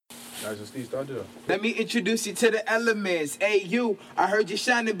Let me introduce you to the elements. Hey, you, I heard you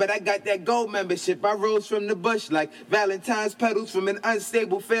shining, but I got that gold membership. I rose from the bush like Valentine's petals from an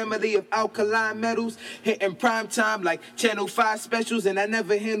unstable family of alkaline metals. Hitting prime time like Channel 5 specials, and I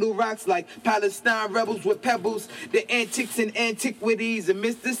never handle rocks like Palestine rebels with pebbles. The antics and antiquities of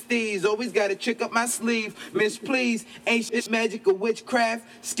Mr. Steez. Always got a trick up my sleeve. Miss, please, ain't shit magic or witchcraft.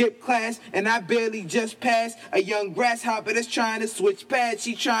 Skip class, and I barely just passed. A young grasshopper that's trying to switch paths.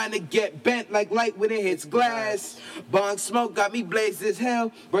 She trying to get bent like light when it hits glass. Bong smoke got me blazed as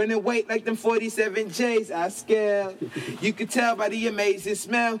hell. Burning weight like them 47 J's. I scale. You can tell by the amazing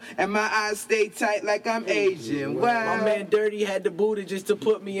smell. And my eyes stay tight like I'm Asian. Wow. My man Dirty had the booty just to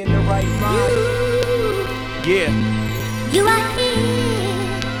put me in the right mind. Yeah. You are here.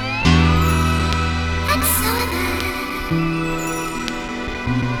 I'm so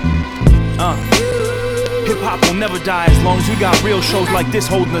Hip-hop will never die as long as we got real shows like this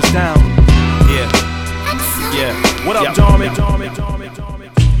holding us down. Yeah. Yeah. What up, Dormy?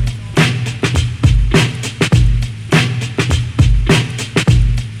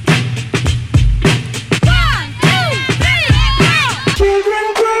 Children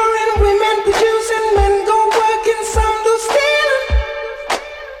growing, women producing, men go working, some do stealing.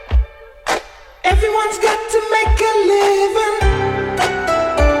 Everyone's got to make a living.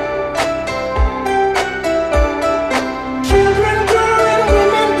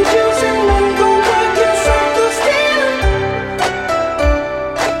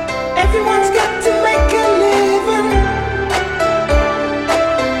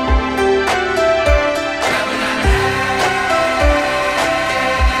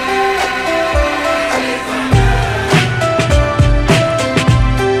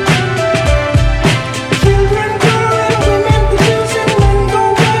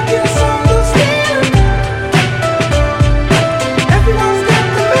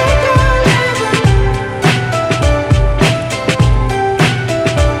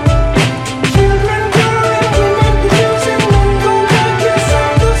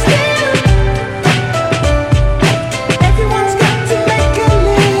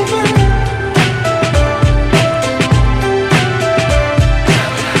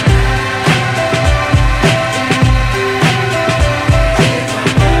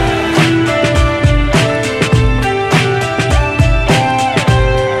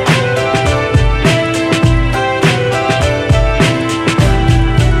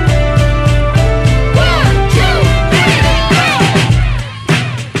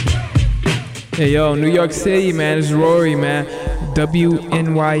 Hey yo, New York City, man, it's Rory, man.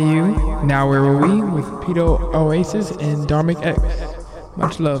 WNYU. Now where are we? With Pedo Oasis and Dharmic X.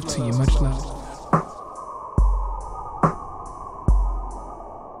 Much love to you, much love.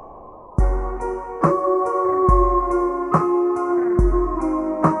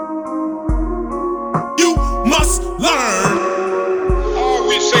 You must learn. All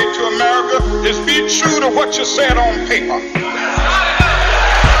we say to America is be true to what you said on paper.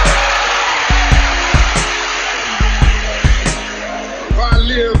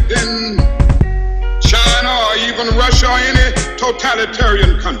 Lived in China or even Russia or any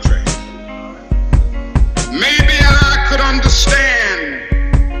totalitarian country, maybe I could understand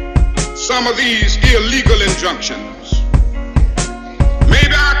some of these illegal injunctions.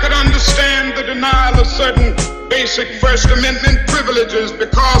 Maybe I could understand the denial of certain basic First Amendment privileges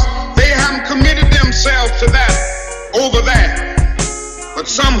because they haven't committed themselves to that over there. But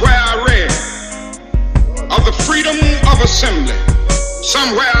somewhere I read of the freedom of assembly.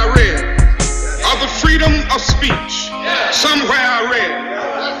 Somewhere I read of the freedom of speech. Somewhere I read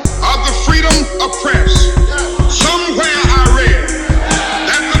of the freedom of press. Somewhere I read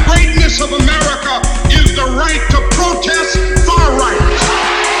that the greatness of America is the right to protest for rights.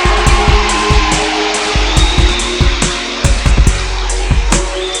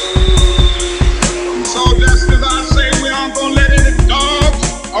 So just as I say, we aren't gonna let any dogs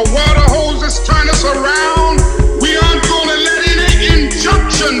or water hoses turn us around. We aren't gonna let any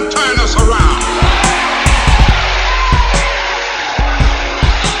injunction turn us around.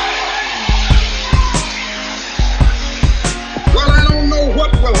 Well, I don't know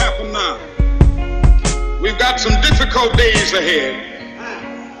what will happen now. We've got some difficult days ahead.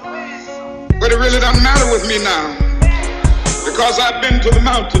 But it really doesn't matter with me now because I've been to the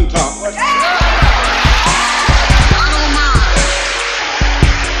mountaintop.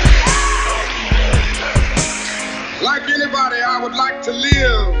 Like anybody, I would like to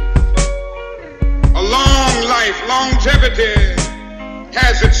live a long life. Longevity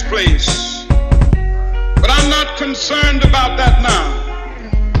has its place. But I'm not concerned about that now.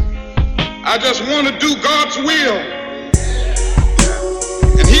 I just want to do God's will.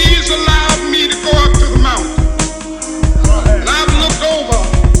 And He's the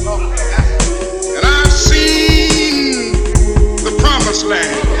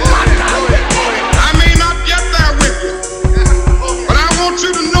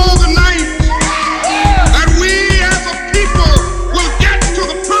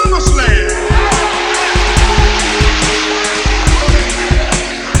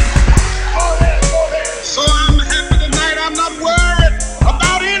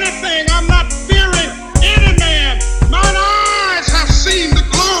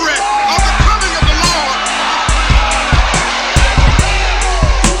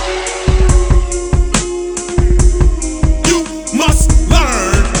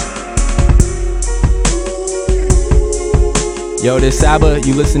Yo, this Saba.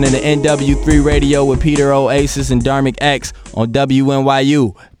 You listening to NW3 Radio with Peter Oasis and Dharmic X on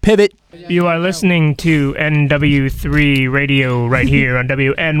WNYU. Pivot. You are listening to NW3 Radio right here on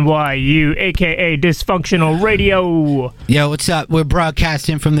WNYU, aka Dysfunctional Radio. Yo, what's up? We're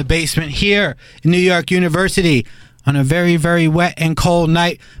broadcasting from the basement here in New York University on a very, very wet and cold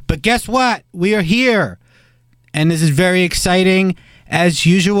night. But guess what? We are here. And this is very exciting. As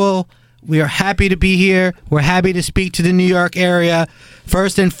usual, we are happy to be here. We're happy to speak to the New York area.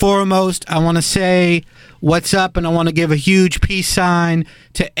 First and foremost, I want to say what's up, and I want to give a huge peace sign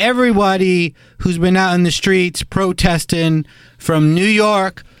to everybody who's been out in the streets protesting from New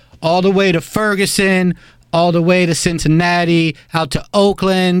York all the way to Ferguson, all the way to Cincinnati, out to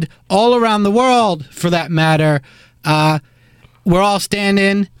Oakland, all around the world for that matter. We're all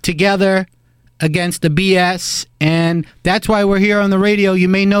standing together against the BS, and that's why we're here on the radio. You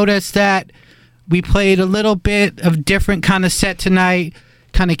may notice that we played a little bit of different kind of set tonight,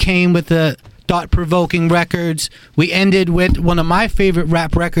 kind of came with the thought-provoking records. We ended with one of my favorite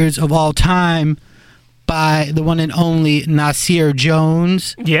rap records of all time by the one and only Nasir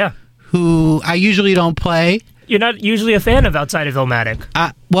Jones. Yeah. Who I usually don't play. You're not usually a fan of outside of Illmatic.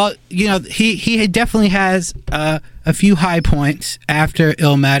 Well, you know, he definitely has a few high points after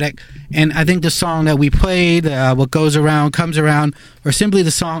Illmatic, and I think the song that we played, What Goes Around Comes Around, or simply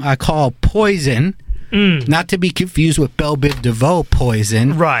the song I call Poison, not to be confused with Bell Biv DeVoe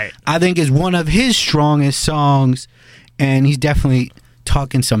Poison, right? I think is one of his strongest songs, and he's definitely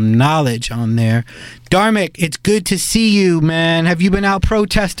talking some knowledge on there. Dharmic, it's good to see you, man. Have you been out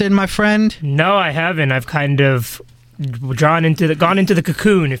protesting, my friend? No, I haven't. I've kind of gone into the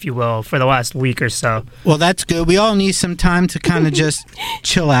cocoon, if you will, for the last week or so. Well, that's good. We all need some time to kind of just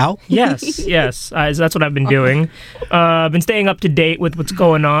chill out. Yes. That's what I've been doing. I've been staying up to date with what's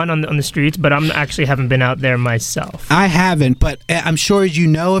going on the streets, but I'm actually haven't been out there myself. I haven't, but I'm sure as you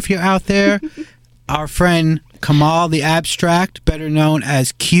know, if you're out there, our friend Kamal the Abstract, better known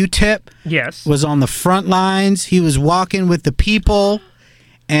as Q-Tip, yes, was on the front lines. He was walking with the people,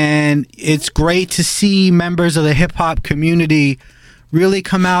 and it's great to see members of the hip-hop community really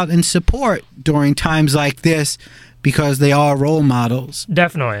come out and support during times like this because they are role models.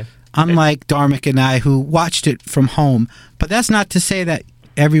 Definitely. Unlike Dharmic and I, who watched it from home. But that's not to say that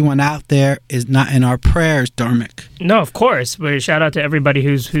everyone out there is not in our prayers, Dharmic. No, of course. But shout out to everybody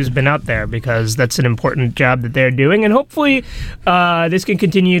who's been out there, because that's an important job that they're doing. And hopefully this can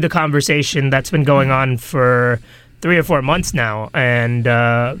continue the conversation that's been going on for 3 or 4 months now. And,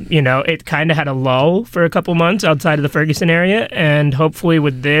 it kind of had a lull for a couple months outside of the Ferguson area. And hopefully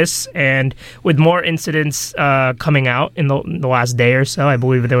with this and with more incidents coming out in the last day or so, I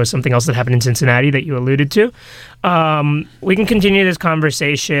believe there was something else that happened in Cincinnati that you alluded to, we can continue this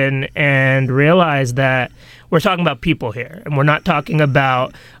conversation and realize that we're talking about people here, and we're not talking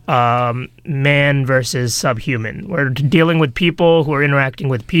about man versus subhuman. We're dealing with people who are interacting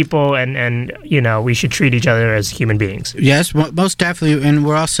with people, and we should treat each other as human beings. Yes, most definitely, and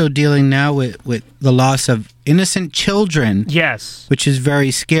we're also dealing now with the loss of innocent children. Yes. Which is very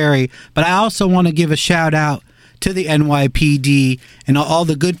scary. But I also want to give a shout out to the NYPD and all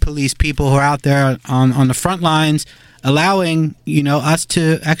the good police people who are out there on the front lines, allowing us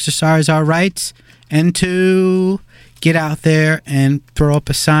to exercise our rights and to get out there and throw up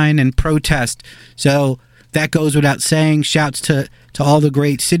a sign and protest. So that goes without saying. Shouts to all the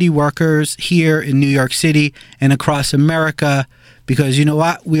great city workers here in New York City and across America, because you know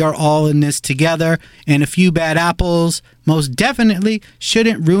what? We are all in this together, and a few bad apples most definitely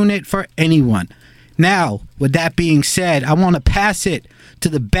shouldn't ruin it for anyone. Now, with that being said, I want to pass it to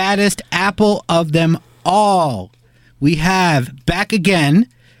the baddest apple of them all. We have back again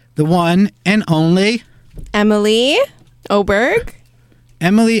the one and only Emily Oberg.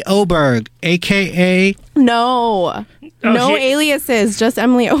 Emily Oberg, a.k.a. No aliases, just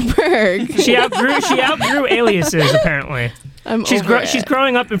Emily Oberg. She outgrew aliases, apparently. She's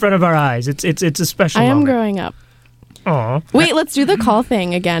growing up in front of our eyes. It's a special moment. I am growing up. Aw. Wait, let's do the call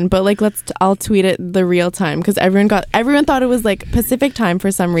thing again, but I'll tweet it the real time, because everyone thought it was like Pacific time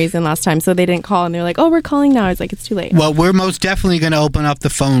for some reason last time, so they didn't call, and they're like, "Oh, we're calling now." I was like, "It's too late." Well, we're most definitely going to open up the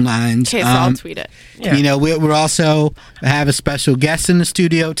phone lines. Okay, so I'll tweet it. Yeah. We're also have a special guest in the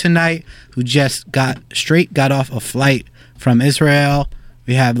studio tonight who just got off a flight from Israel.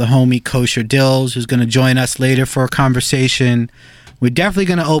 We have the homie Kosher Dills, who's going to join us later for a conversation. We're definitely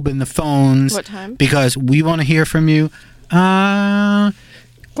going to open the phones. What time? Because we want to hear from you.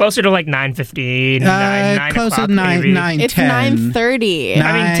 Closer to like 9:15, 9 close o'clock to 9, maybe. 9, It's 10. 9:30.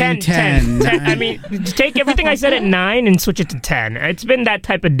 I mean, 10. I mean, take everything I said at 9 and switch it to 10. It's been that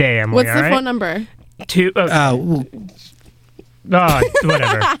type of day, Emily. What's the phone number?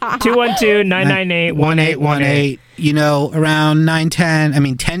 Whatever. 212-998-1818. You know, around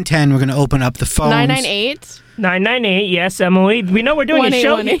 10:10, we're going to open up the phones. 998. 998. Yes, Emily. We know we're doing a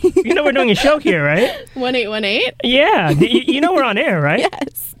show. You know we're doing a show here, right? 1818. Yeah. You know we're on air, right?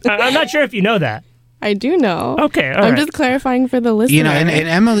 Yes. I'm not sure if you know that. I do know. Okay, all I'm right. just clarifying for the listener. You know, in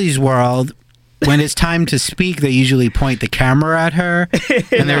Emily's world, when it's time to speak, they usually point the camera at her,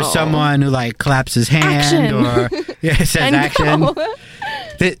 and there's someone who like claps his hand Action. or says action.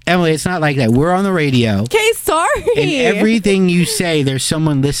 Emily, it's not like that. We're on the radio. Okay, sorry. And everything you say, there's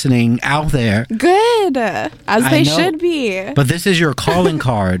someone listening out there. Good. As they know. should be. But this is your calling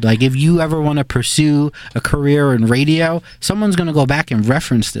card. Like, if you ever want to pursue a career in radio, someone's going to go back and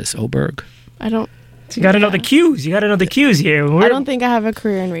reference this, Oberg. I don't. So you got to know the cues. You got to know the cues here. I don't think I have a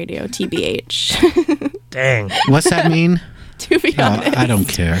career in radio, TBH. Dang. What's that mean? To be honest. I don't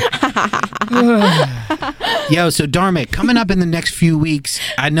care. Yo, so Dharmic, coming up in the next few weeks,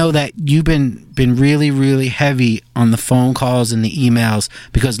 I know that you've been really, really heavy on the phone calls and the emails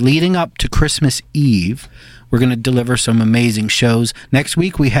because leading up to Christmas Eve, we're going to deliver some amazing shows. Next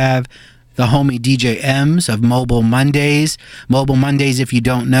week, we have the homie DJ M's of Mobile Mondays. Mobile Mondays, if you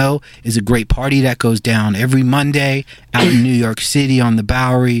don't know, is a great party that goes down every Monday out in New York City on the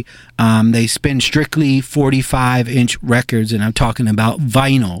Bowery. They spin strictly 45-inch records, and I'm talking about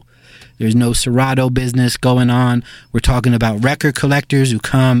vinyl. There's no Serato business going on. We're talking about record collectors who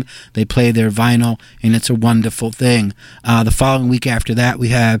come, they play their vinyl, and it's a wonderful thing. The following week after that, we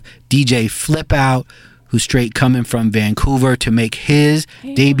have DJ Flip Out, who's straight coming from Vancouver to make his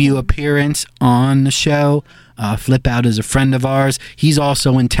debut appearance on the show. Flip Out is a friend of ours. He's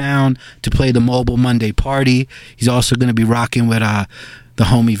also in town to play the Mobile Monday party. He's also going to be rocking with the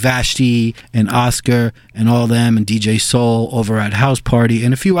homie Vashti and Oscar and all them and DJ Soul over at House Party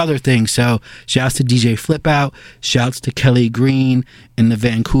and a few other things. So shouts to DJ Flip Out. Shouts to Kelly Green and the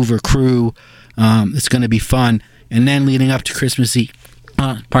Vancouver crew. It's going to be fun. And then leading up to Christmas Eve,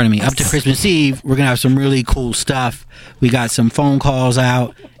 up to Christmas Eve, we're going to have some really cool stuff. We got some phone calls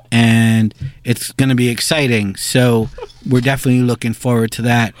out, and it's going to be exciting. So we're definitely looking forward to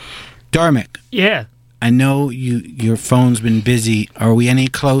that. Dharmic. Yeah. I know your phone's been busy. Are we any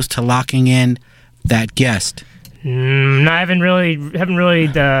close to locking in that guest? No, I haven't really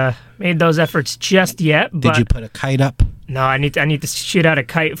made those efforts just yet. But Did you put a kite up? No, I need to shoot out a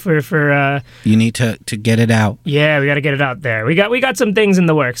kite for. You need to get it out. Yeah, we got to get it out there. We got some things in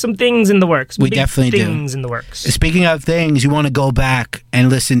the works. We definitely do. Things in the works. Speaking of things, you want to go back and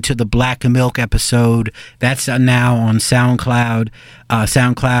listen to the Black Milk episode. That's now on SoundCloud.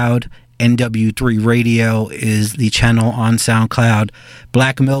 SoundCloud. NW3 Radio is the channel on SoundCloud.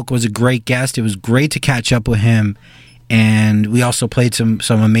 Black Milk was a great guest. It was great to catch up with him. And we also played some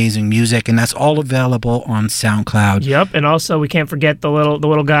amazing music, and that's all available on SoundCloud. Yep, and also we can't forget the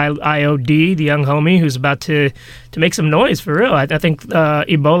little guy IOD, the young homie who's about to make some noise for real. I think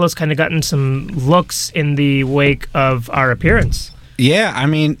Ebola's kind of gotten some looks in the wake of our appearance. Yeah, I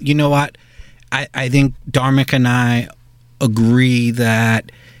mean, you know what? I think Dharmic and I agree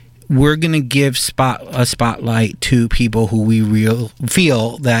that we're going to give a spotlight to people who we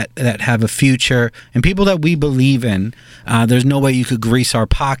feel that have a future and people that we believe in. There's no way you could grease our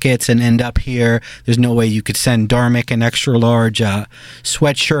pockets and end up here. There's no way you could send Dharmic an extra large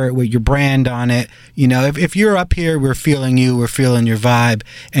sweatshirt with your brand on it. You know, if you're up here, we're feeling you, we're feeling your vibe,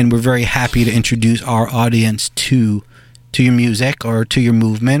 and we're very happy to introduce our audience to your music or to your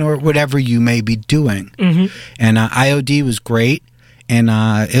movement or whatever you may be doing. Mm-hmm. And IOD was great. And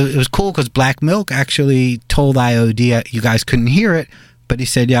it was cool because Black Milk actually told IOD, you guys couldn't hear it, but he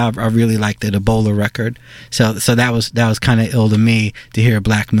said, yeah, I really liked the Ebola record. So that was kind of ill to me to hear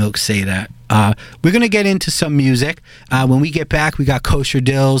Black Milk say that. We're going to get into some music. When we get back, we got Kosher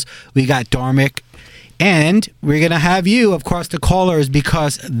Dills, we got Dharmic, and we're going to have you, of course, the callers,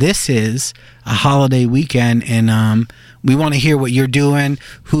 because this is a holiday weekend, and we want to hear what you're doing,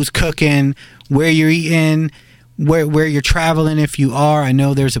 who's cooking, where you're eating, where you're traveling if you are. I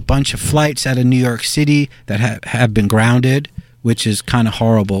know there's a bunch of flights out of New York City that have been grounded, which is kind of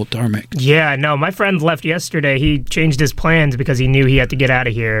horrible, Dharmic. Yeah, no, my friend left yesterday. He changed his plans because he knew he had to get out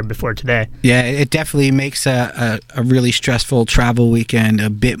of here before today. Yeah, it definitely makes a really stressful travel weekend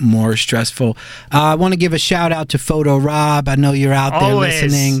a bit more stressful. I want to give a shout out to Photo Rob. I know you're out there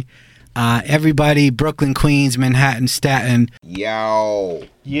listening. Everybody, Brooklyn, Queens, Manhattan, Staten. Yo.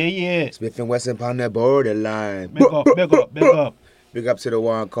 Yeah. Smith & Wesson upon that borderline. Big up. Big up to the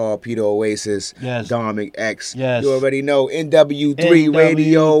one called Peter Oasis. Yes. Dharmic X. Yes. You already know NW3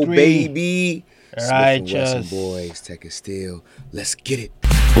 Radio, baby. Righteous. Smith & Wesson boys, take it still. Let's get it.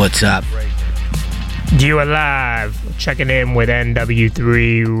 What's up? You Alive, checking in with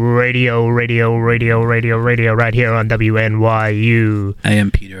NW3 Radio, right here on WNYU. I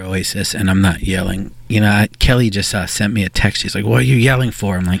am Peter Oasis, and I'm not yelling. You know, Kelly just sent me a text. She's like, "What are you yelling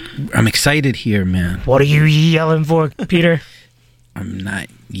for?" I'm like, "I'm excited here, man." What are you yelling for, Peter? I'm not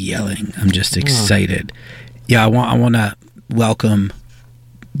yelling. I'm just excited. Yeah, I want to welcome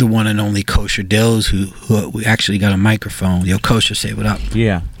the one and only Kosher Dills, who we actually got a microphone. Yo, Kosher, say what up.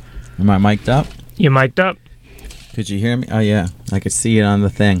 Yeah. Am I mic'd up? You mic'd up? Could you hear me? Oh, yeah. I could see it on the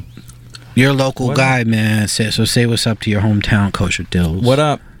thing. You're a local guy, man. So say what's up to your hometown, Kosher Dills. What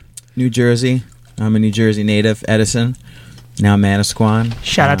up, New Jersey? I'm a New Jersey native, Edison. Now Manasquan.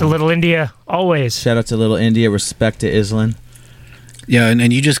 Shout out to Little India, always. Shout out to Little India. Respect to Island. Yeah,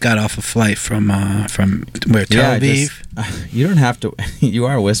 and you just got off a flight from where, Tel Aviv? You don't have to. You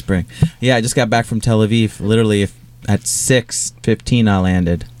are whispering. Yeah, I just got back from Tel Aviv. Literally at 6:15 I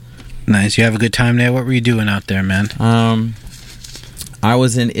landed. Nice. You have a good time there? What were you doing out there, man? I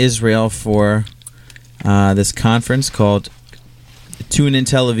was in Israel for this conference called Tune in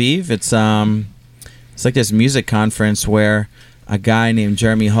Tel Aviv. It's like this music conference where a guy named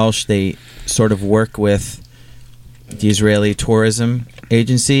Jeremy Hulsh, they sort of work with the Israeli tourism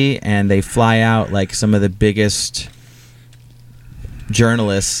agency, and they fly out like some of the biggest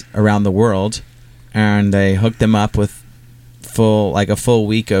journalists around the world, and they hook them up with a full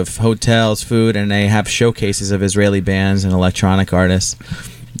week of hotels, food, and they have showcases of Israeli bands and electronic artists.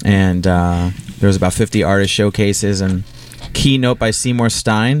 And there was about 50 artist showcases, and keynote by Seymour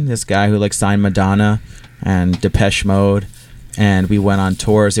Stein, this guy who signed Madonna and Depeche Mode. And we went on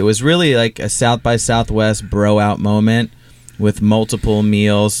tours. It was really like a South by Southwest bro out moment with multiple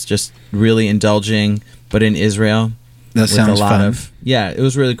meals, just really indulging, but in Israel. That sounds fun. Yeah, it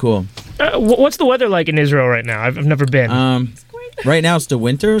was really cool. What's the weather like in Israel right now? I've never been. Right now it's the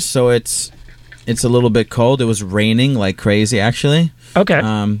winter, so it's a little bit cold. It was raining like crazy, actually. Okay.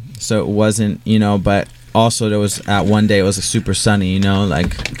 So it wasn't, but also there was at one day it was super sunny,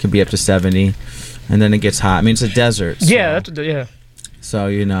 it could be up to 70. And then it gets hot. I mean, it's a desert. So, yeah, yeah. So,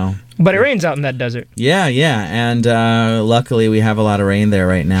 But it rains out in that desert. Yeah. And luckily we have a lot of rain there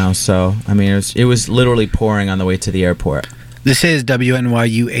right now. So, I mean, it was literally pouring on the way to the airport. This is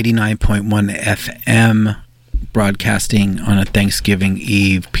WNYU 89.1 FM, broadcasting on a Thanksgiving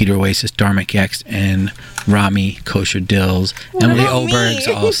Eve. Peter Oasis, Dharmic X, and Rami Kosher Dills. Emily Oberg's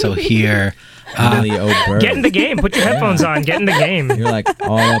also here. Get in the game. Put your headphones on. Get in the game. You're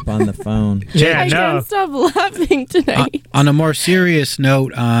all up on the phone. Yeah, I can't stop laughing tonight. On a more serious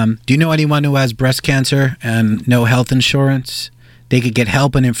note, do you know anyone who has breast cancer and no health insurance? They could get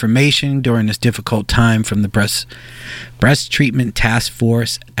help and information during this difficult time from the Breast Treatment Task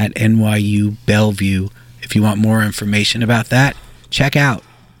Force at NYU Bellevue. If you want more information about that, check out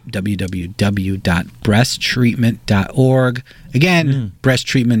www.breasttreatment.org. Again,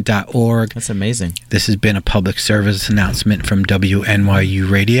 breasttreatment.org. That's amazing. This has been a public service announcement from WNYU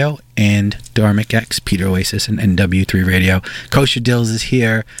Radio and Dharmic X, Peter Oasis, and NW3 Radio. Kosher Dills is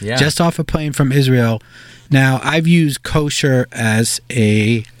here, just off a plane from Israel. Now, I've used Kosher as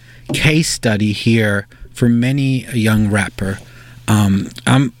a case study here for many a young rapper. I'm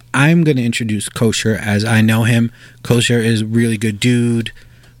going to introduce Kosher as I know him. Kosher is a really good dude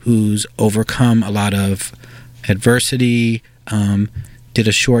who's overcome a lot of adversity, did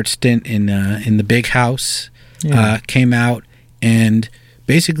a short stint in the Big House, came out and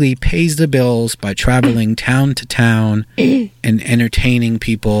basically pays the bills by traveling town to town and entertaining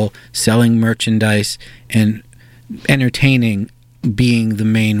people, selling merchandise, and entertaining being the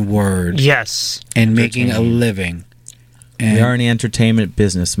main word. Yes. And making a living. And we are in the entertainment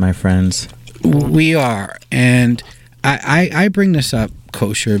business, my friends. We are. And I bring this up,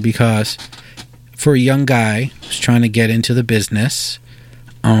 Kosher, because for a young guy who's trying to get into the business,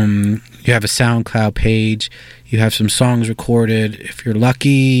 you have a SoundCloud page, you have some songs recorded. If you're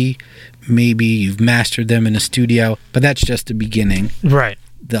lucky, maybe you've mastered them in a studio, but that's just the beginning. Right.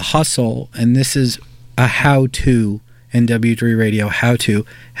 The hustle, and this is a how-to, NW3 Radio, how to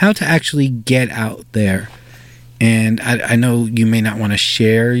actually get out there. And I know you may not want to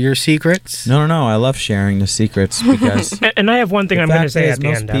share your secrets. No. I love sharing the secrets because... and I have one thing I'm going to say at the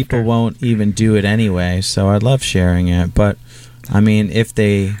end. Most people won't even do it anyway, so I love sharing it. But, I mean, if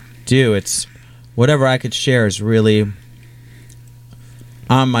they do, it's... Whatever I could share is really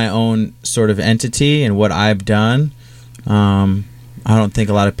on my own sort of entity and what I've done. I don't think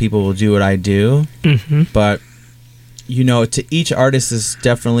a lot of people will do what I do. Mm-hmm. But... to each artist is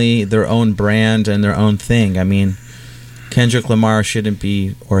definitely their own brand and their own thing. I mean, Kendrick Lamar shouldn't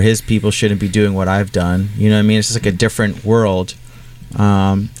be, or his people shouldn't be doing what I've done. You know what I mean? It's just like a different world.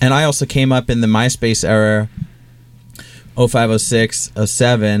 And I also came up in the MySpace era, 05, 06,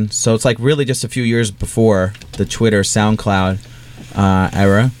 07. So it's like really just a few years before the Twitter, SoundCloud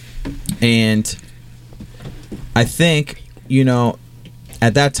era. And I think,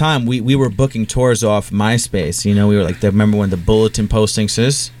 at that time we were booking tours off MySpace. We were like, remember when the bulletin postings, so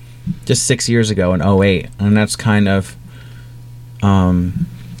this just 6 years ago in 08. And that's kind of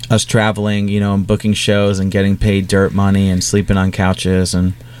us traveling, and booking shows and getting paid dirt money and sleeping on couches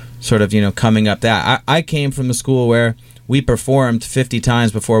and sort of, coming up that. I came from the school where we performed 50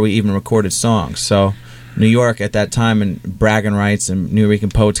 times before we even recorded songs. So New York at that time, and Bragging Rights and New Rican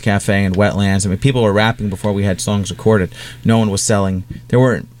Poets Cafe and Wetlands, people were rapping before we had songs recorded. No one was selling.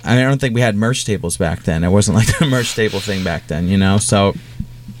 I don't think we had merch tables back then. It wasn't like the merch table thing back then, So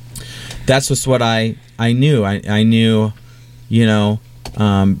that's just what I knew. I knew,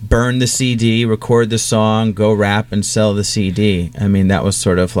 burn the CD, record the song, go rap and sell the CD. That was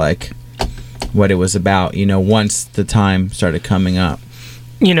sort of like what it was about, once the time started coming up.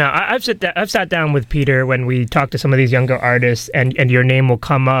 I've sat down with Peter when we talk to some of these younger artists, and your name will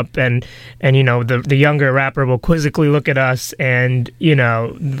come up, and the younger rapper will quizzically look at us, and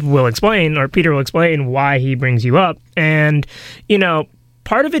will explain, or Peter will explain why he brings you up, and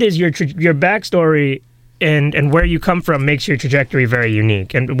part of it is your backstory. And where you come from makes your trajectory very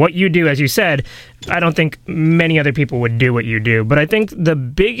unique. And what you do, as you said, I don't think many other people would do what you do. But I think the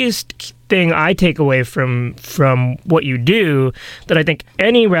biggest thing I take away from what you do that I think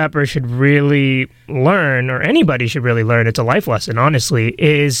any rapper should really learn, or anybody should really learn, it's a life lesson, honestly,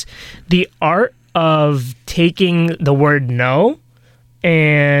 is the art of taking the word no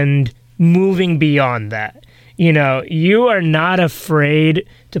and moving beyond that. You are not afraid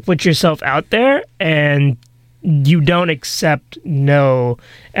to put yourself out there, and you don't accept no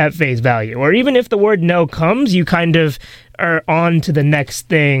at face value. Or even if the word no comes, you kind of are on to the next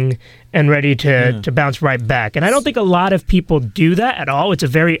thing and ready to bounce right back. And I don't think a lot of people do that at all. It's a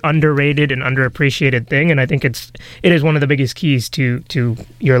very underrated and underappreciated thing, and I think it is one of the biggest keys to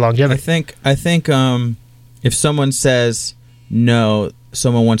your longevity. I think if someone says no,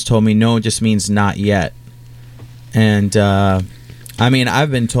 someone once told me no just means not yet. And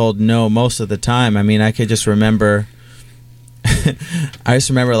I've been told no most of the time. I could just remember I just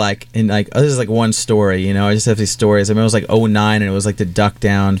remember this is like one story, I just have these stories. It was like 2009, and it was like the Duck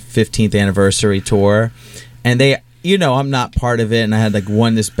Down 15th anniversary tour, and they, I'm not part of it, and I had like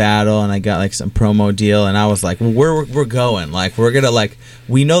won this battle, and I got like some promo deal, and I was like, well, we're going, like we're gonna,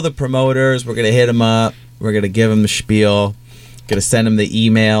 we know the promoters, we're gonna hit them up, we're gonna give them the spiel. Gonna send them the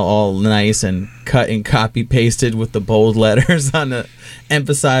email all nice and cut and copy pasted with the bold letters on the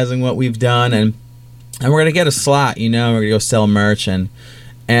emphasizing what we've done, and we're gonna get a slot, we're gonna go sell merch, and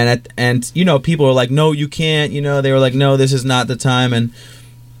people are like, no, you can't, they were like, no, this is not the time, and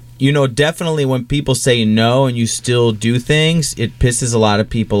definitely when people say no and you still do things, it pisses a lot of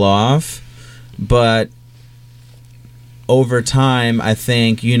people off, but over time, I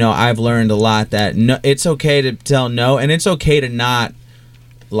think, I've learned a lot that no, it's okay to tell no, and it's okay to not,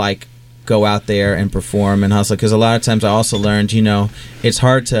 go out there and perform and hustle. Because a lot of times I also learned, it's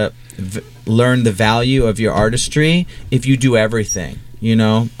hard to learn the value of your artistry if you do everything,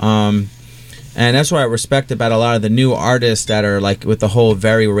 And that's what I respect about a lot of the new artists that are, with the whole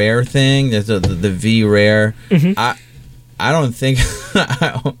very rare thing, the V rare. Mm-hmm. I don't think,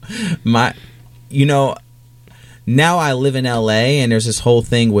 now I live in LA, and there's this whole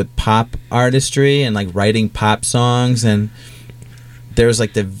thing with pop artistry and writing pop songs, and there's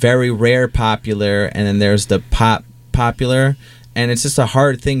the very rare popular, and then there's the pop popular, and it's just a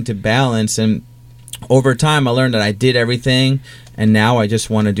hard thing to balance. And over time I learned that I did everything, and now I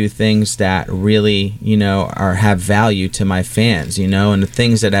just want to do things that really, have value to my fans, and the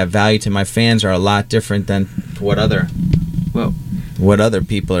things that have value to my fans are a lot different than what other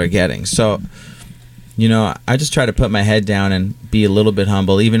people are getting. So I just try to put my head down and be a little bit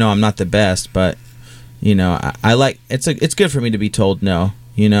humble, even though I'm not the best. But I like it's good for me to be told no.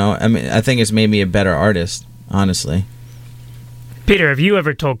 I think it's made me a better artist, honestly. Peter, have you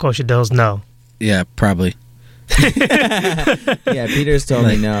ever told Kosha Dillz no? Yeah, probably. Yeah, Peter's told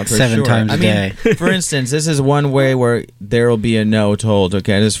me no for 7 times a day. For instance, this is one way where there will be a no told.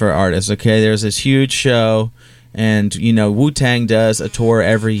 Okay, this is for artists. Okay, there's this huge show, and Wu-Tang does a tour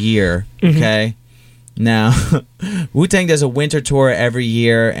every year. Okay. Now, Wu-Tang does a winter tour every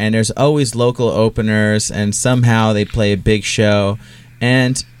year, and there's always local openers, and somehow they play a big show.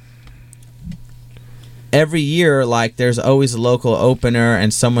 And every year, there's always a local opener,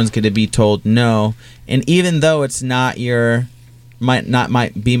 and someone's going to be told no. And even though it's not your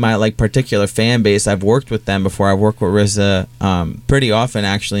might be my like particular fan base. I've worked with them before. I've worked with RZA pretty often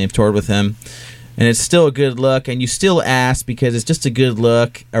actually. I've toured with him, and it's still a good look. And you still ask because it's just a good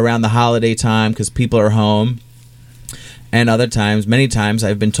look around the holiday time because people are home. And many times,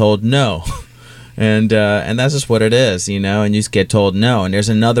 I've been told no. And that's just what it is, you know, and you just get told no. And there's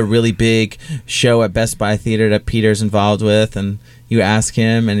another really big show at Best Buy Theater that Peter's involved with, and you ask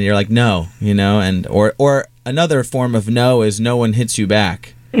him, and you're like, no, you know, and or another form of no is no one hits you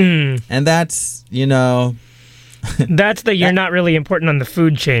back. And that's, you know... that's the you're not really important on the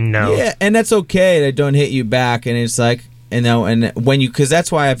food chain no. Yeah, and that's okay. They don't hit you back, and it's like, you know, and when you... Because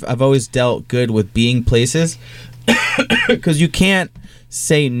that's why I've always dealt good with being places, because you can't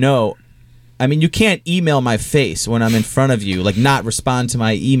say no. I mean, you can't email my face when I'm in front of you, like not respond to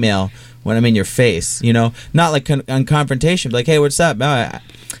my email when I'm in your face, you know? Not like on confrontation, but like, hey, what's up?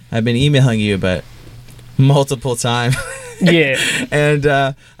 I've been emailing you, but multiple times. Yeah. And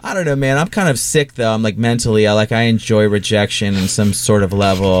I don't know, man. I'm kind of sick, though. I'm like mentally, I enjoy rejection in some sort of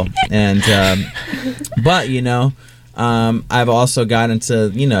level. And, but, you know, I've also got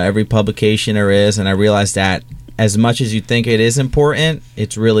into, you know, every publication there is, and I realized that as much as you think it is important,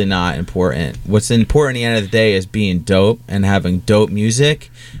 it's really not important. What's important at the end of the day is being dope and having dope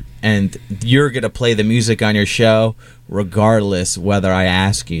music, and you're going to play the music on your show regardless whether I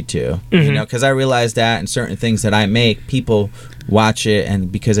ask you to. You know, because I realize that in certain things that I make, people watch it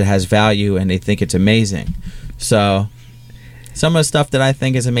and because it has value and they think it's amazing. So some of the stuff that I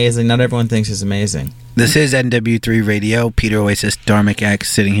think is amazing, not everyone thinks is amazing. This is NW3 Radio. Peter Oasis, Dharmic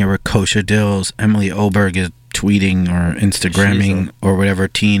X, sitting here with Kosher Dills. Emily Oberg is tweeting or Instagramming or whatever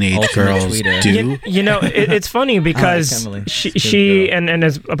teenage girls do. You know, it's funny because she and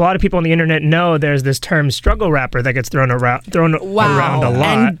as a lot of people on the internet know, there's this term struggle rapper that gets thrown around a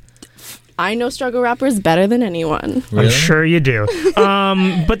lot. And I know struggle rappers better than anyone. Really? I'm sure you do.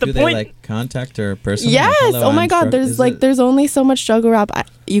 But the do point, they like contact or person? Yes. Like, hello, oh my I'm God. There's only so much struggle rap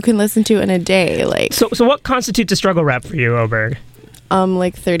you can listen to in a day. Like so what constitutes a struggle rap for you, Oberg?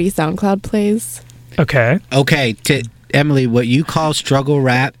 Like 30 SoundCloud plays. Okay. To Emily, what you call struggle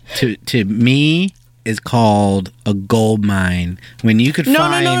rap to me is called a gold mine. When you could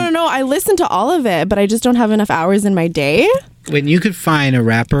find No. I listen to all of it, but I just don't have enough hours in my day. When you could find a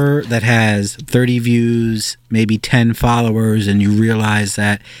rapper that has 30 views, maybe 10 followers, and you realize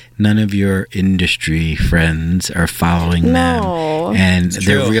that none of your industry friends are following them, and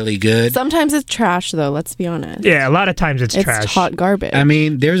they're really good. Sometimes it's trash, though, let's be honest. Yeah, a lot of times it's trash. It's hot garbage. I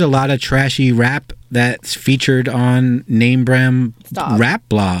mean, there's a lot of trashy rap that's featured on name brand rap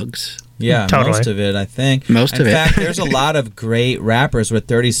blogs. Yeah, totally. Most of it, I think. Most of it. In fact, there's a lot of great rappers with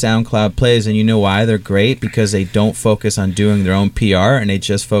 30 SoundCloud plays, and you know why they're great? Because they don't focus on doing their own PR, and they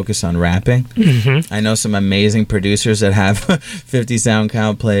just focus on rapping. I know some amazing producers that have 50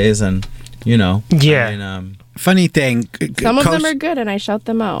 SoundCloud plays, and, you know. Yeah. I mean, funny thing. Some of them are good, and I shout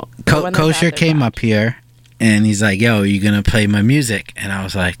them out. Kosher came up here, and he's like, yo, are you going to play my music? And I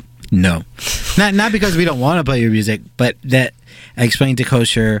was like, no. Not because we don't want to play your music, but that I explained to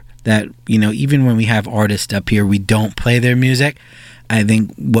Kosher that, you know, even when we have artists up here, we don't play their music. I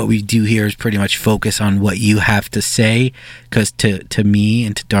think what we do here is pretty much focus on what you have to say, because to me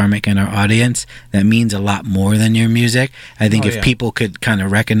and to Dharmic and our audience, that means a lot more than your music. I think if people could kind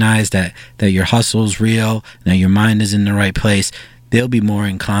of recognize that your hustle's real, that your mind is in the right place, they'll be more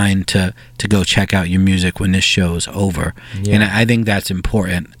inclined to go check out your music when this show's over. Yeah. And I think that's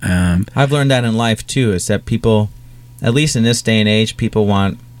important. I've learned that in life, too, is that people, at least in this day and age, people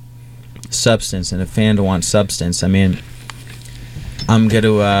want substance, and a fan wants substance. I mean, I'm going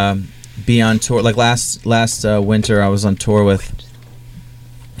to be on tour. Like last winter, I was on tour with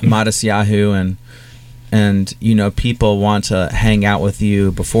Modest Yahoo, and you know, people want to hang out with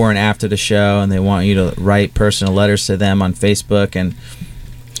you before and after the show, and they want you to write personal letters to them on Facebook. And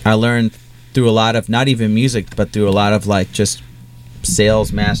I learned through a lot of, not even music, but through a lot of like just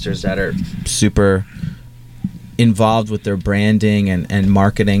sales masters that are super involved with their branding and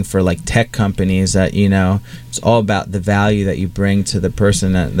marketing for like tech companies, that, you know, it's all about the value that you bring to the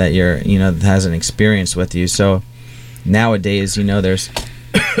person that you're, you know, that has an experience with you. So nowadays, you know, there's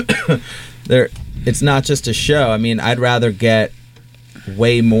it's not just a show. I mean, I'd rather get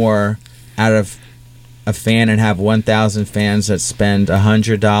way more out of a fan and have 1,000 fans that spend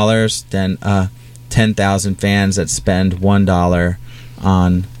 $100 than 10,000 fans that spend $1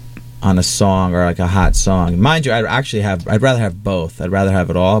 on a song or like a hot song. Mind you, I'd rather have both. I'd rather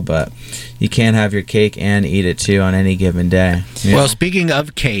have it all, but you can't have your cake and eat it too on any given day. Well, speaking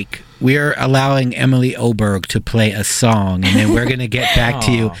of cake, we're allowing Emily Oberg to play a song, and then we're going to get back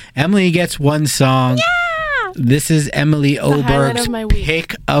to you. Emily gets one song. This is Emily highlight Oberg's of my week.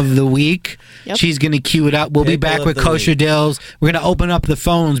 pick of the week. Yep. She's going to cue it up. We'll be Pickle back of with the Kosher week. Dills. We're going to open up the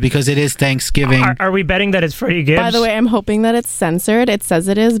phones because it is Thanksgiving. Are we betting that it's Freddie Gibbs? By the way, I'm hoping that it's censored. It says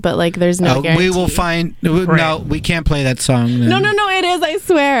it is, but like there's no guarantee. we will find. No, we can't play that song. No, it is. I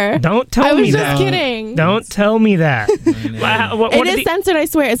swear. Don't tell I me was that. just kidding. Don't tell me that. It is censored. I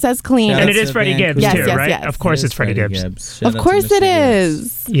swear. It says clean. And it is Freddie Gibbs Yes, too, yes, right? yes. Of course, it's Freddie Gibbs. Of course it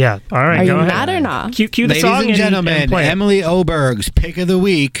is. Yeah. All right. Are go you ahead. mad or not? Cue the Ladies song and gentlemen, and play it. Emily Oberg's pick of the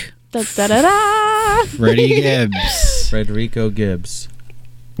week. Da, da, da, da. Freddie Gibbs. Frederico Gibbs.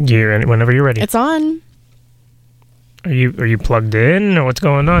 Whenever you're ready. It's on. Are you plugged in, or what's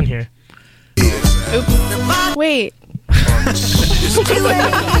going on here? Oops. Wait.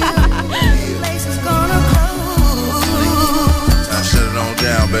 Shut it on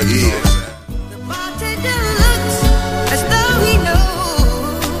down, baby.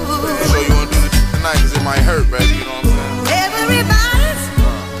 So you wanna do it tonight, cause it might hurt, baby, you know what I'm saying?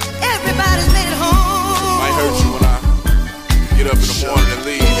 Everybody's made it home. Might hurt you when I get up in the morning and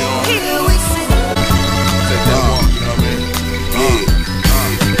leave, you know what I mean? Take that walk, you know what I mean?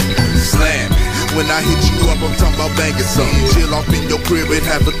 Slam. When I hit you up, I'm talking about banging something. Chill off in your crib and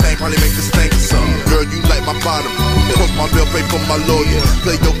have a thing, probably make the stank or something. Girl, you like my bottom. Post my bill, pay for my lawyer.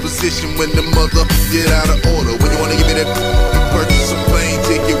 Play your position when the mother get out of order. When you wanna give me that, you purchase a plane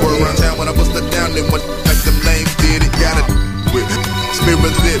ticket. Word around town when I bust her down, then what like them lames did it. Gotta with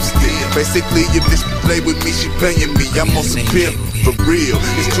Spirit lipstick. Basically, if this play with me, she paying me. I'm on some pimp for real.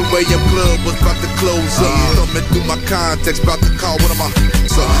 It's 2 a.m. club, was about to close up. Thumbing through my contacts, about to call one of my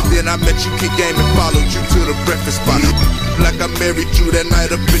up. Then I met you, kick game, and followed you to the breakfast spot. Like I married you that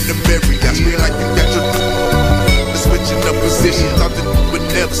night up in the Marriott. I scream like you got your switching up position. Thought that would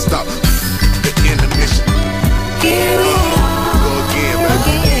never stop. The intermission. Go again,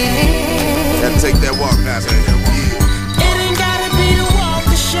 baby. Gotta take that walk now, baby. It ain't gotta be the walk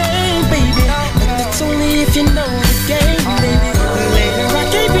of shame, baby. But that's only if you know the game, baby. Later I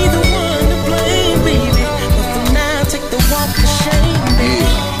can't be the one to blame, baby. But for now, take the walk of shame,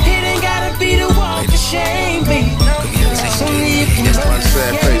 baby. It ain't gotta be the walk of shame, baby. That's only if you know the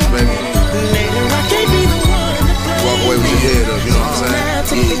Sad face, baby. Later I can't be the one to blame. Walk away with your head up, you know what I'm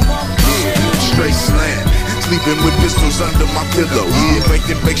saying? Yeah. Straight slam. Sleeping with pistols under my pillow. Yeah,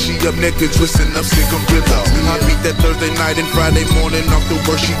 making bake, she up naked, twisting up cigarillos. I beat that Thursday night and Friday morning off to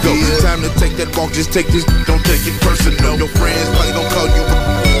where she go. Time to take that walk, just take this, don't take it personal. Your friends probably gon' call you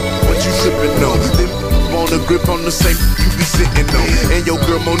what you sippin' on. Then on the grip on the same you be sitting on. And your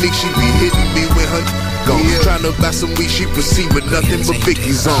girl Monique, she be hitting me with her gone. Trying to buy some weed, she proceed with nothing but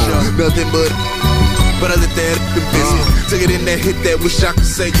Vicky's on. Nothing but I let that convince me. Took it in that hit that wish I could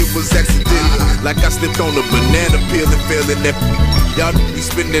say it was accidental. Like I slipped on a banana peel and fell in that. Y'all be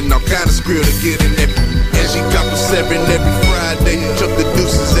spending all kind of skrill to get in that. And she cop a 7 every Friday. Chuck the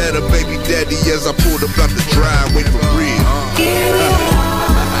deuces at her baby daddy as I pulled up out the driveway for real.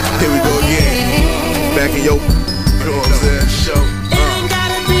 Here we go again. Back in your, you know what I'm saying? Show. It ain't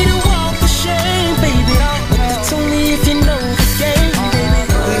gotta be the walk of shame, baby. But that's only if you know the game, baby.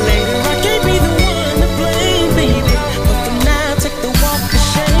 Later I can't be the one to blame, baby. But for now, take the walk of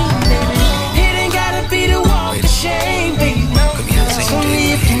shame, baby. It ain't gotta be the walk of shame, baby. That's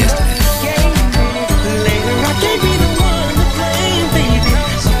only if you know the game, baby. Later I can't be the one to blame, baby. But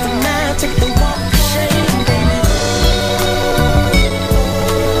for now, take the walk of shame, baby.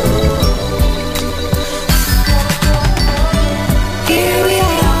 Here we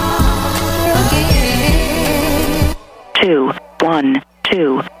are again. 2 1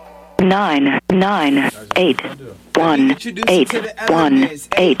 2 9 9 8 1 8 1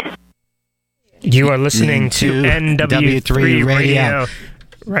 8. You are listening to NW3 Radio.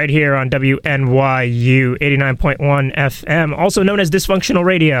 Right here on WNYU 89.1 FM, also known as Dysfunctional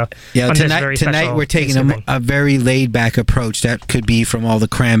Radio. Yeah, on this tonight very special we're taking Thanksgiving. a very laid-back approach. That could be from all the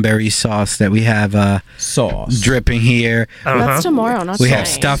cranberry sauce that we have sauce dripping here. That's tomorrow, not We tonight. have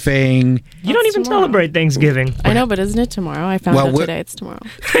stuffing. You don't even celebrate Thanksgiving. I know, but isn't it tomorrow? I found out today it's tomorrow.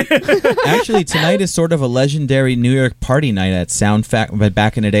 Actually, tonight is sort of a legendary New York party night at Sound Factory. But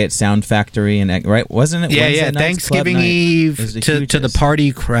back in the day at Sound Factory, and right, wasn't it? Yeah, Wednesday yeah. nights, Thanksgiving Club Night? Eve It was the to the hugest.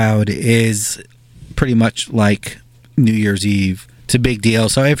 party crowd is pretty much like New Year's Eve. It's a big deal.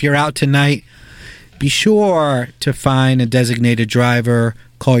 So if you're out tonight, be sure to find a designated driver,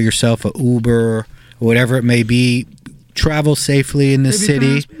 call yourself a Uber or whatever it may be. Travel safely in the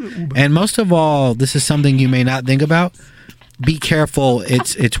city. And most of all, this is something you may not think about. be careful.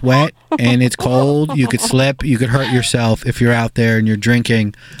 It's wet and it's cold. You could slip. You could hurt yourself if you're out there and you're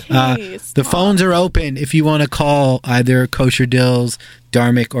drinking. The phones are open if you want to call either Kosher Dills,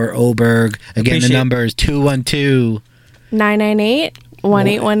 Dharmic, or Oberg. Again, the number is 212 998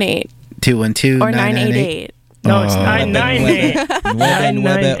 1818 212 or 988. No, it's 998.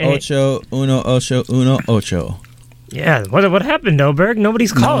 998. Yeah, what happened, Oberg?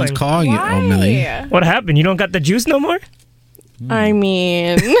 Nobody's calling. No one's calling you, Emily. What happened? You don't got the juice no more? I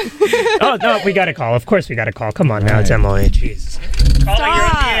mean... Oh, no, we got to call. Of course we got to call. Come on now, it's Emily. Jeez. Caller, you're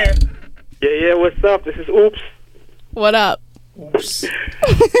in the air. Yeah, what's up? This is Oops. What up? Oops. Yeah,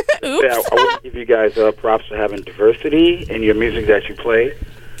 I want to give you guys props for having diversity in your music that you play.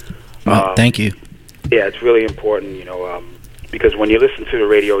 Thank you. Yeah, it's really important, because when you listen to the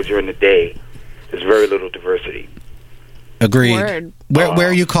radio during the day, there's very little diversity. Agreed. Word. Where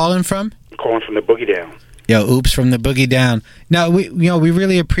are you calling from? I'm calling from the Boogie Down. Yo, Oops from the Boogie Down. No, we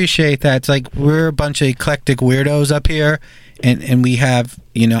really appreciate that. It's like we're a bunch of eclectic weirdos up here, and we have,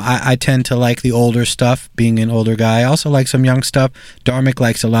 I tend to like the older stuff, being an older guy. I also like some young stuff. Dharmic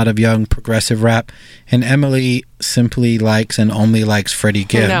likes a lot of young progressive rap, and Emily simply likes and only likes Freddie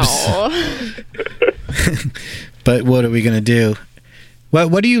Gibbs. No. But what are we gonna do?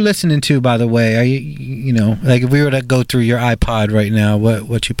 What are you listening to, by the way? Are you like if we were to go through your iPod right now,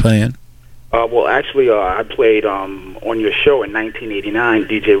 what you playing? Well, actually, I played on your show in 1989.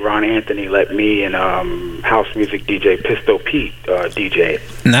 DJ Ron Anthony let me and house music DJ Pistol Pete DJ.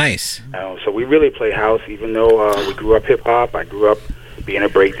 Nice. So we really play house, even though we grew up hip hop. I grew up being a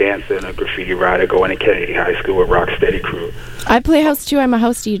break dancer and a graffiti writer, going to Kennedy High School with Rocksteady Crew. I play house too. I'm a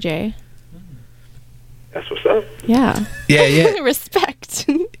house DJ. That's what's up. Yeah. Yeah. Respect.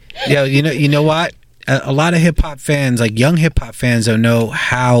 Yeah, you know what? A lot of hip hop fans, like young hip hop fans, don't know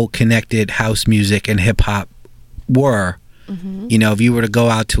how connected house music and hip hop were. Mm-hmm. If you were to go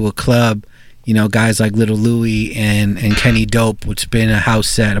out to a club, guys like Little Louie and Kenny Dope would spin a house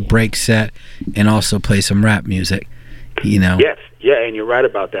set, a break set, and also play some rap music. Yes, yeah, and you're right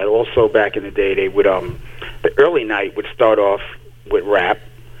about that. Also, back in the day, they would the early night would start off with rap.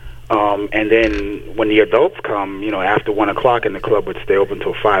 And then when the adults come, after 1 o'clock, and the club would stay open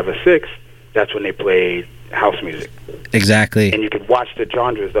until 5 or 6, that's when they played house music. Exactly. And you could watch the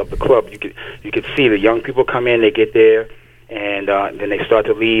genres of the club. You could see the young people come in, they get there, and then they start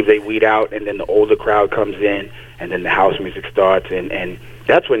to leave, they weed out, and then the older crowd comes in, and then the house music starts. And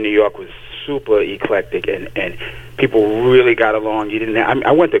that's when New York was super eclectic, and people really got along.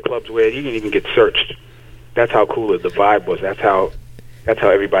 I went to clubs where you didn't even get searched. That's how cool the vibe was. That's how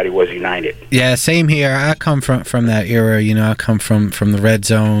everybody was united. Yeah, same here. I come from that era. I come from the Red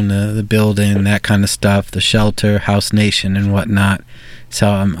Zone, the building, that kind of stuff, the Shelter, House Nation, and whatnot. So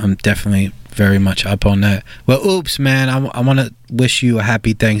I'm definitely very much up on that. Well, Oops, man, I want to wish you a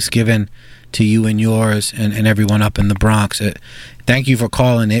happy Thanksgiving to you and yours and everyone up in the Bronx. Thank you for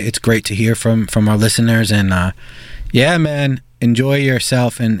calling. It's great to hear from our listeners. And, yeah, man, enjoy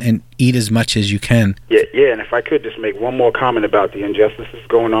yourself and eat as much as you can. Yeah, and if I could just make one more comment about the injustices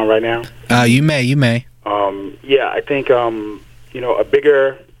going on right now. You may. Yeah, I think a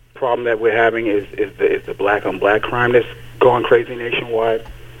bigger problem that we're having is the black on black crime that's going crazy nationwide,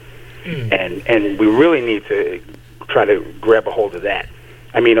 and we really need to try to grab a hold of that.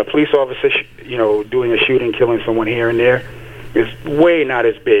 I mean, a police officer, doing a shooting, killing someone here and there, is way not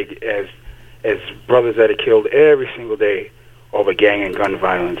as big as brothers that are killed every single day over gang and gun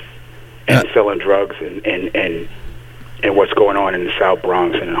violence and selling drugs and what's going on in the South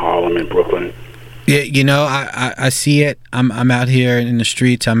Bronx and in Harlem and Brooklyn. Yeah, I see it. I'm out here in the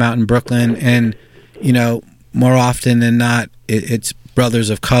streets. I'm out in Brooklyn, and more often than not, it's brothers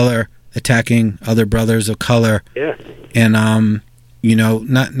of color attacking other brothers of color. Yeah. And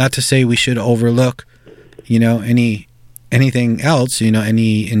not to say we should overlook, anything else,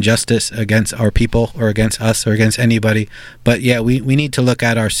 any injustice against our people or against us or against anybody. But yeah, we need to look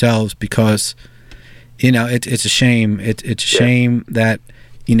at ourselves because, it's a shame. It's a shame that,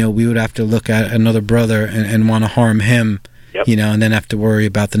 we would have to look at another brother and want to harm him, yep. And then have to worry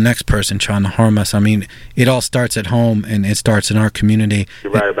about the next person trying to harm us. I mean, it all starts at home and it starts in our community.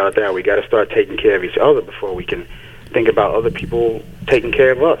 You're right about that. We got to start taking care of each other before we can think about other people taking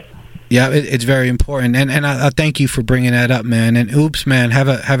care of us. Yeah, it's very important, and I thank you for bringing that up, man. And Oops, man, have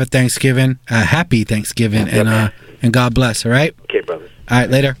a Thanksgiving, happy Thanksgiving, and God bless. All right. Okay, brother. All right,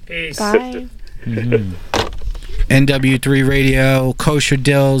 later. Peace. Bye. NW3 Radio, Kosher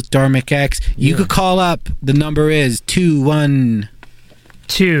Dills, Dharmic X. You could call up. The number is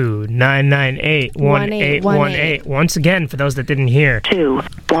 212-998-1818. Once again, for those that didn't hear.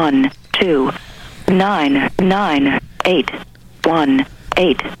 212-998-1818.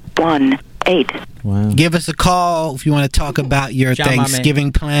 Wow. Give us a call if you want to talk about your Ciao, mame.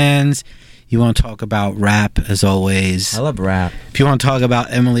 Thanksgiving plans. You want to talk about rap, as always. I love rap. If you want to talk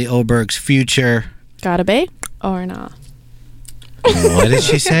about Emily Oberg's future. Gotta be or not? What did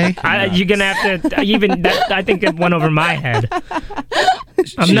she say? You're gonna have to even. I think it went over my head.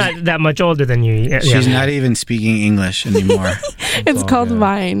 I'm not that much older than you. She's not even speaking English anymore. It's called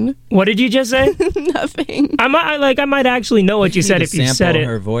Vine. What did you just say? Nothing. I might actually know what you said if you said it.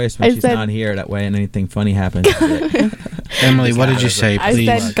 Her voice when she's not here. That way, anything funny happens. Emily, what did you say? Please.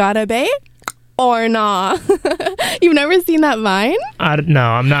 I said gotta be or nah. You've never seen that Vine? No,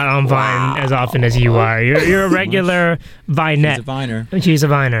 I'm not on Vine as often as you are. You're a regular Vinette. She's a Viner. She's a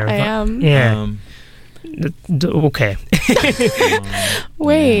Viner. I am. Yeah. Okay.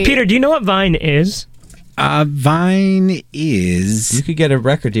 Wait. Peter, do you know what Vine is? Vine is... You could get a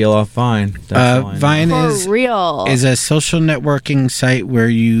record deal off Vine. Vine For real. is a social networking site where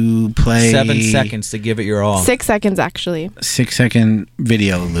you play... 7 seconds to give it your all. 6 seconds, actually. 6-second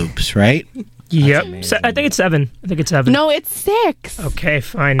video loops, right? Yep. I think it's 7. No, it's 6. Okay,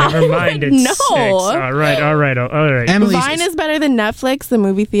 fine. Never mind. It's 6. All right. Emily, Vine is better than Netflix, the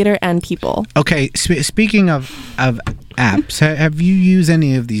movie theater, and people. Okay, speaking of apps, have you used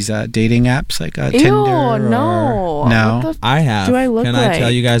any of these dating apps like Tinder? No. No? I have. do I look Can I like? tell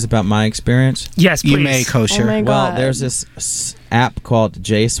you guys about my experience? Yes, please. You may, Kosher. Oh my Well, God. there's this app called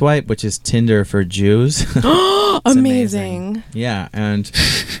J-Swipe, which is Tinder for Jews. Amazing. Yeah, and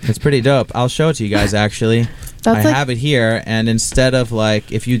it's pretty dope. I'll show it to you guys, actually. That's I have it here, and instead of,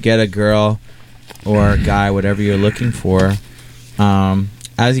 like, if you get a girl or a guy, whatever you're looking for,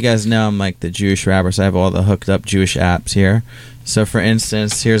 as you guys know, I'm, like, the Jewish rapper, so I have all the hooked up Jewish apps here. So, for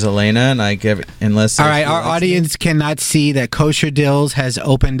instance, here's Elena, and I give... Unless All right, our audience cannot see that Kosher Dills has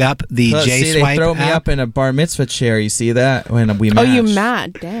opened up the See, J-Swipe they throw me app. up in a bar mitzvah chair. You see that? When we matched. Oh, you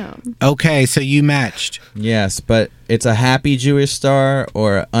mad? Damn. Okay, so you matched. Yes, but it's a happy Jewish star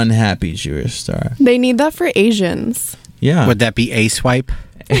or an unhappy Jewish star. They need that for Asians. Yeah. Would that be A-Swipe?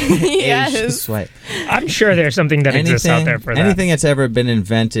 Yes. Swipe. I'm sure there's something that exists out there for that. Anything that's ever been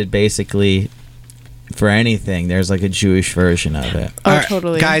invented, basically, for anything, there's like a Jewish version of it. Oh, All right,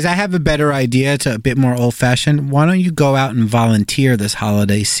 totally. Guys, I have a better idea. It's a bit more old-fashioned. Why don't you go out and volunteer this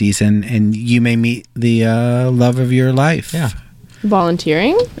holiday season, and you may meet the love of your life. Yeah.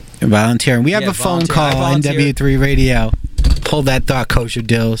 Volunteering? Volunteering. We have Yeah, a phone volunteer. call, I volunteer. NW3 Radio. Hold that thought, Kosher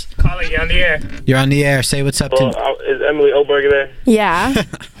Dills. Calling you on the air. You're on the air. Say what's up to... Is Emily Oberg there? Yeah.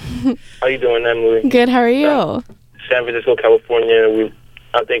 How you doing, Emily? Good. How are you? San Francisco, California.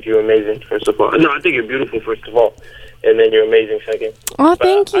 I think you're amazing, first of all. No, I think you're beautiful, first of all. And then you're amazing, second. Oh,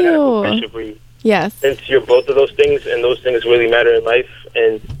 thank I got a you. question for you. Yes. Since you're both of those things, and those things really matter in life,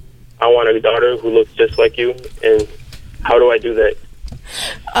 and I want a daughter who looks just like you, and how do I do that?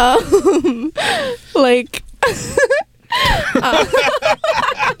 Like...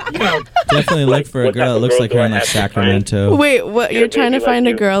 Definitely look for a What girl type that of looks girl like do her I in like have to find? Sacramento. Wait, what? Yeah, You're trying to maybe find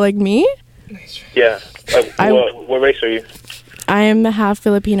like a you. girl like me? Yeah. What race are you? I am half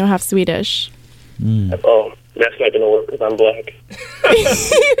Filipino, half Swedish. Oh, that's not going to work because I'm black.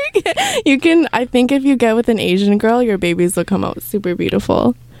 You can, I think if you get with an Asian girl, your babies will come out super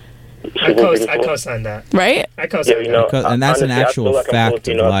beautiful. I co-sign that. Right? I co-sign Yeah, you know, Because- and that's an honestly, actual I feel like I'm fact of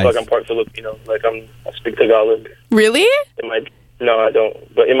Filipino. I life. feel like I'm part Filipino. Like I speak Tagalog. Really? No, I don't.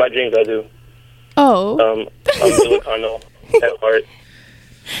 But in my dreams, I do. Oh. I'm Filipino at heart.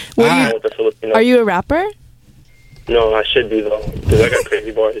 What do I'm you, with the Filipino. are you a rapper? No, I should be though, because I got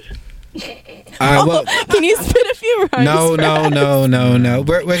crazy bars. well, Can you spit a few rhymes? no.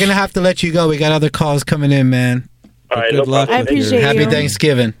 We're going to have to let you go. We got other calls coming in, man. All right, Good luck. I appreciate Happy you.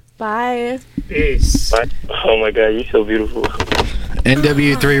 Thanksgiving. Bye. Peace. Oh my God, you're so beautiful.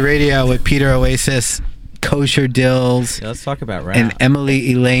 NW3 Radio with Peter Oasis, Kosher Dills, Yeah, let's talk about rap. and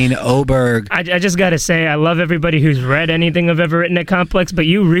Emily Elaine Oberg. I just gotta say, I love everybody who's read anything I've ever written at Complex, but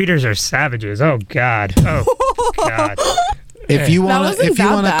you readers are savages. Oh God. Oh God. If you That want wasn't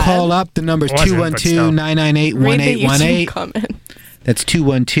that to bad. call up, the number's Wasn't, but still. 212-998-1818. Read the YouTube comment. That's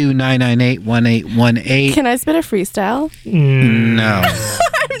 212-998-1818. Can I spit a freestyle? No.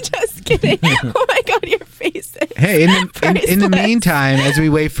 I'm just kidding. Oh my God, your face. Hey, in the Priceless. meantime, as we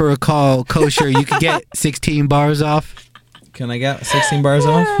wait for a call, Kosher, you could get 16 bars off. Can I get 16 bars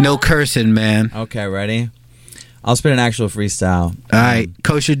off? No cursing, man. Okay, ready? I'll spit an actual freestyle. All right,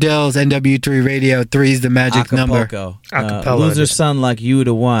 Kosher Dills, NW3 Radio, 3's the magic number. Acapella. Loser son like you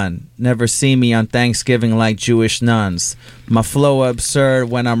the one. Never see me on Thanksgiving like Jewish nuns. My flow absurd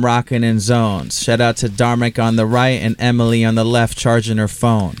when I'm rocking in zones. Shout out to Dharmic on the right and Emily on the left charging her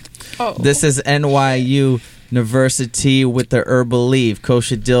phone. Oh. This is NYU University with the herbal leaf.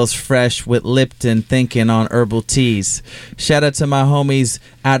 Kosher deals fresh with Lipton, thinking on herbal teas. Shout out to my homies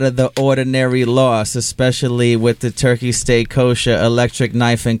out of the ordinary loss, especially with the turkey steak kosher, electric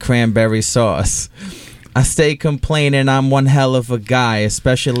knife, and cranberry sauce. I stay complaining I'm one hell of a guy,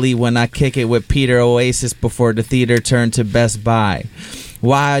 especially when I kick it with Peter Oasis before the theater turned to Best Buy.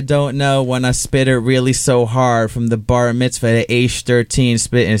 Why I don't know when I spit it really so hard from the bar mitzvah to age 13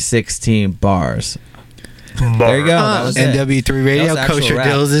 spitting 16 bars. There you go. That was NW3 Radio. Kosher rap.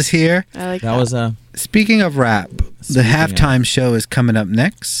 Dills is here. I like That was a. Speaking of rap, the halftime show is coming up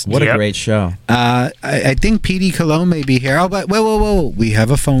next. What a great show. I think PD Cologne may be here. Oh, but whoa. We have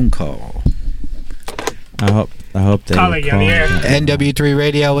a phone call. I hope they Calling you on the air. NW3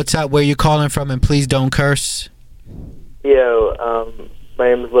 Radio, what's up? Where you calling from? And please don't curse. Yo, my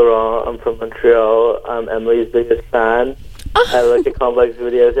name is Laurent. I'm from Montreal. I'm Emily's biggest fan. I look at Complex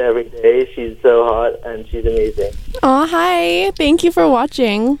videos every day. She's so hot and she's amazing. Oh, hi. Thank you for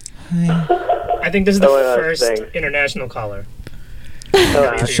watching. I think this is the first international caller.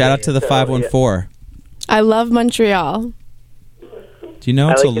 Shout out to the 514. I love Montreal. Do you know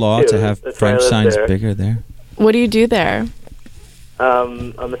I it's like a it law too. to have That's why I French live signs there. bigger there? What do you do there?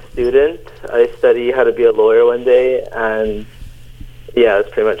 I'm a student. I study how to be a lawyer one day, and yeah,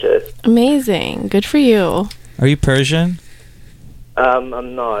 that's pretty much it. Amazing. Good for you. Are you Persian? I'm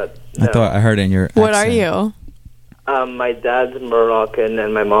not. I thought I heard it in your What are accent. you? My dad's Moroccan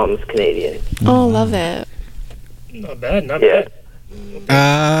and my mom's Canadian. Oh, love it. Not bad, not Yeah.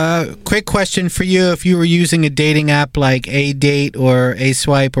 bad. Quick question for you. If you were using a dating app like A Date or A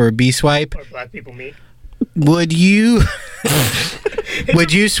Swipe or B Swipe, Or black people meet. would you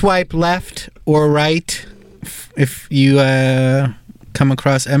swipe left or right if you come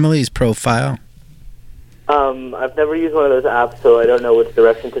across Emily's profile? I've never used one of those apps, so I don't know which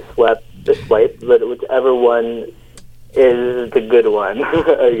direction to swipe, but whichever one is the good one,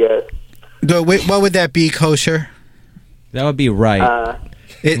 I guess. What would that be, Kosher? That would be right.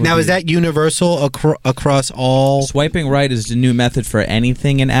 Now, is that universal across all? Swiping right is the new method for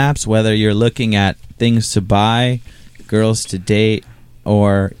anything in apps, whether you're looking at things to buy, girls to date,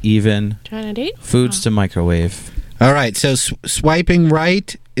 or even Trying to date? foods to microwave. All right, so swiping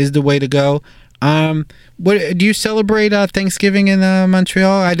right is the way to go. What do you celebrate Thanksgiving in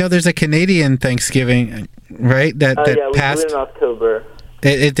Montreal? I know there's a Canadian Thanksgiving, right? That Yeah, we passed. did it in October.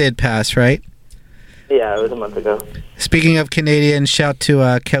 It did pass, right? Yeah, it was a month ago. Speaking of Canadian, shout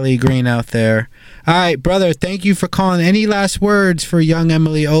to Kelly Green out there. All right, brother, thank you for calling. Any last words for young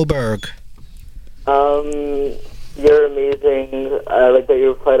Emily Oberg? You're amazing. I like that you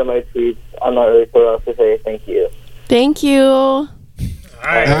replied to my tweets. I'm not really sure what else to say. Thank you. Thank you. All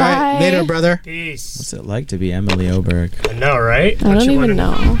right. All right, later, brother. Peace. What's it like to be Emily Oberg? I know, right? I don't even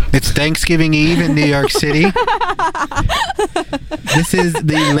know. It's Thanksgiving Eve in New York City. This is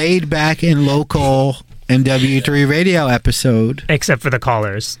the laid back and local NW3 Radio episode. Except for the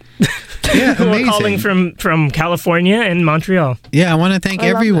callers. Yeah, Who are amazing. calling from California and Montreal. Yeah, I want to thank I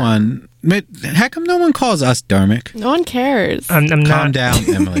love everyone. But how come no one calls us, Dharmic? No one cares. I'm Calm not. down,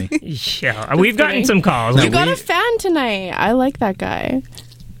 Emily. Yeah, we've gotten some calls. No, You got a fan tonight. I like that guy.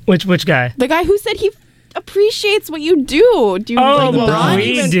 Which guy? The guy who said he appreciates what you do. Do you Oh, like well, not we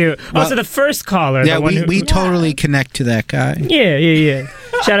even- do. Well, so the first caller. Yeah, the one we who, totally connect to that guy. Yeah.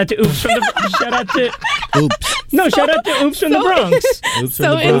 Shout out to Oops from the. Shout out to. Oops. No, shout out to Oops from the Bronx. Oops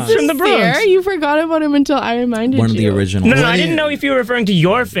So Bronx. From the Bronx. insincere. You forgot about him until I reminded One you. of the original. No, I didn't know if you were referring to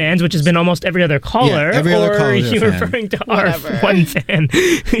your fans, which has been almost every other caller, Yeah, every other or caller is a you were fan. referring to Whatever. our one fan.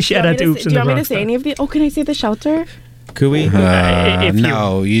 Shout out to Oops Do from you the want me to Bronx. say any of the? Oh, can I say the shelter? Could we? If you-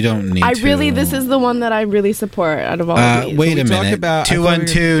 No, you don't need I to. really, this is the one that I really support out of all of these. Wait a we talk minute. about- I thought we were-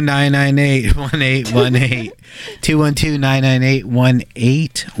 212-998-1818.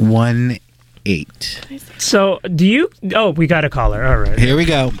 212-998-1818. So, do you? Oh, we got a caller. All right. Here we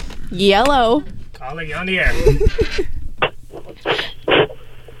go. Yellow. Calling you on the air.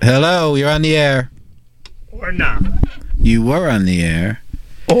 Hello, you're on the air. Or not. You were on the air.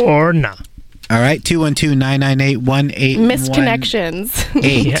 Or not. All right, 212-998-1818. Misconnections.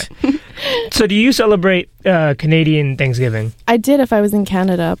 Yeah. So, do you celebrate Canadian Thanksgiving? I did if I was in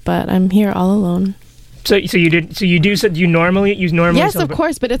Canada, but I'm here all alone. So you did. So you do. So you normally Yes, of celebrate-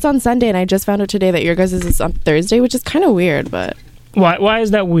 course, but it's on Sunday, and I just found out today that your guys' is on Thursday, which is kind of weird, but Why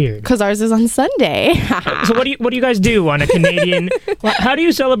is that weird? because ours is on Sunday. So what do you guys do on a Canadian? How do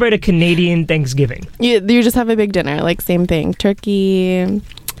you celebrate a Canadian Thanksgiving? you just have a big dinner, like same thing, turkey,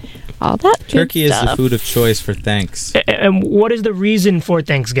 all that. good Turkey is the stuff. food of choice for thanks. And what is the reason for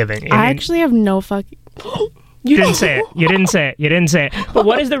Thanksgiving? I actually have no fucking. You didn't say it. You didn't say it. You didn't say it. But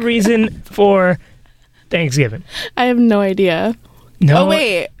what is the reason for Thanksgiving? I have no idea. No. Oh,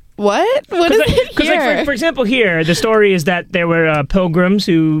 wait. What? What is it here? For example, here, the story is that there were pilgrims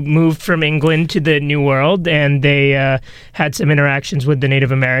who moved from England to the New World, and they had some interactions with the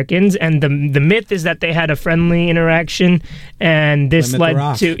Native Americans. And the myth is that they had a friendly interaction, and this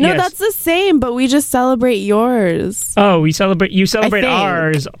led to... No, that's the same, but we just celebrate yours. Oh, you celebrate think.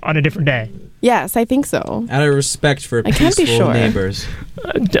 ours on a different day. Yes, I think so. Out of respect for I can't be peaceful sure. neighbors.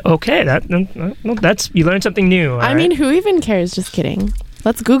 Okay, that's you learned something new. I mean, who even cares? Just kidding.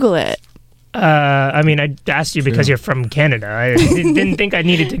 Let's Google it. I mean, I asked you because you're from Canada. I didn't think I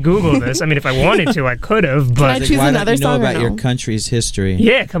needed to Google this. I mean, if I wanted to, I could have. But I choose why another don't you know song or about no? your country's history?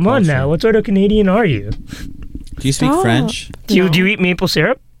 Yeah, come on now. What sort of Canadian are you? Do you speak Stop. French? Do you eat maple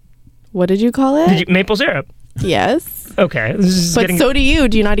syrup? What did you call it? Maple syrup. Yes. Okay. This is But getting... so do you.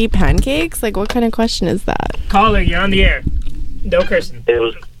 Do you not eat pancakes? Like, what kind of question is that? Caller, you're on the air. No cursing. Hey,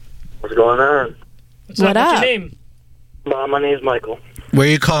 what's going on? What's up? What's up? your name? My name's Michael. Where are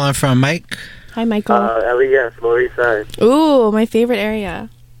you calling from, Mike? Hi, Michael. LES, Lower East Side. Ooh, my favorite area.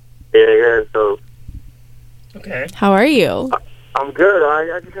 Yeah, so... Okay. How are you? I'm good.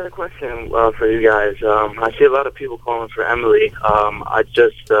 I just had a question for you guys. I see a lot of people calling for Emily. I've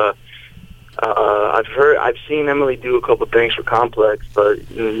seen Emily do a couple things for Complex, but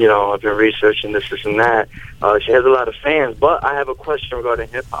I've been researching this and that. She has a lot of fans, but I have a question regarding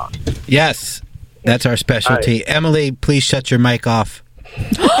hip hop. Yes, that's our specialty. Emily, please shut your mic off.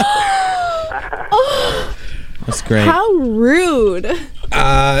 That's great. How rude.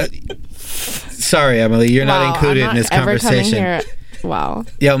 Sorry, Emily, you're not included in this ever conversation. coming here. Wow.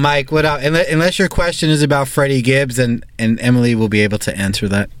 Yo, Mike, what up? Unless your question is about Freddie Gibbs, and Emily will be able to answer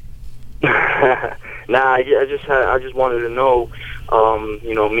that. Nah, I just wanted to know,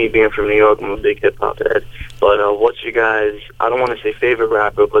 me being from New York, I'm a big hip hop head. But what's your guys? I don't want to say favorite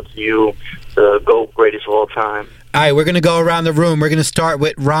rapper, but to you, the GOAT, greatest of all time. All right, we're going to go around the room. We're going to start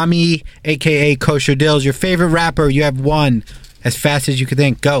with Rami, a.k.a. Kosher Dills. Your favorite rapper, you have one. As fast as you can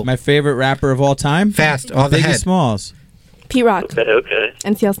think. Go. My favorite rapper of all time? Fast, off the Biggie head. Smalls. Pete Rock. Okay.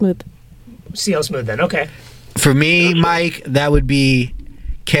 And CL Smooth. CL Smooth then, okay. For me, Mike, that would be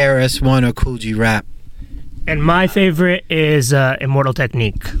KRS-One or Cool G Rap. And my favorite is Immortal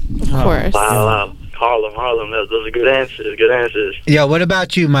Technique. Of course. Wow. Harlem. Those are good answers. Yo, what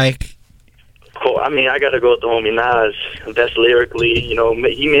about you, Mike? Cool. I mean, I got to go with the homie Nas. Best lyrically,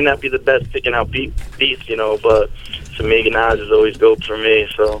 he may not be the best picking out beats, but to me, Nas is always dope for me,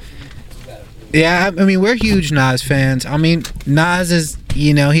 so. Yeah, I mean, we're huge Nas fans. I mean, Nas is,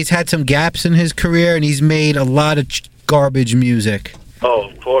 he's had some gaps in his career, and he's made a lot of garbage music. Oh,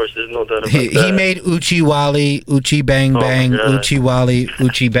 of course. There's no doubt about He that. made Uchi Wally, Uchi Bang Bang, God. Uchi Wally,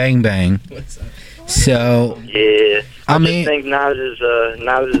 Uchi Bang Bang. So, Yeah. I I mean- just think Nas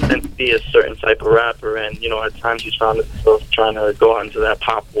is meant to be a certain type of rapper, and at times he's trying to go out into that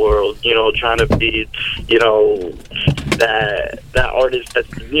pop world, trying to be, that artist that's,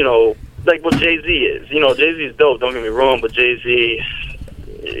 like what Jay-Z is. Jay-Z is dope, don't get me wrong, but Jay-Z,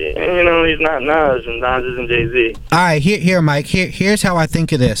 he's not Nas, and Nas isn't Jay-Z. all right, here, Mike. Here's how I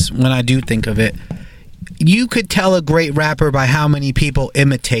think of this when I do think of it. You could tell a great rapper by how many people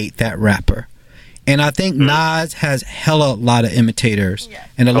imitate that rapper. And I think Nas has hella lot of imitators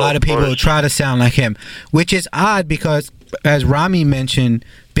and a lot of people who try to sound like him, which is odd because, as Rami mentioned,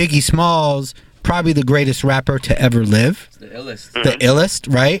 Biggie Smalls, probably the greatest rapper to ever live. The illest. The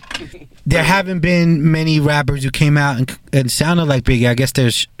illest, right? There haven't been many rappers who came out and sounded like Biggie. I guess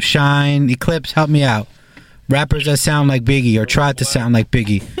there's Shine, Eclipse, help me out. Rappers that sound like Biggie or tried to sound like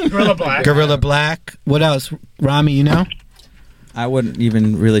Biggie. Gorilla Black. What else? Rami, you know? I wouldn't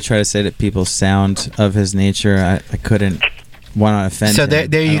even really try to say that people sound of his nature. I couldn't want to offend So him.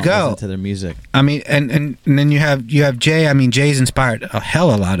 there you I don't go. listen to their music. I mean, and then you have Jay. I mean, Jay's inspired a hell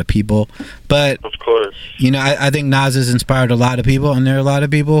of a lot of people, but of course, I think Nas has inspired a lot of people, and there are a lot of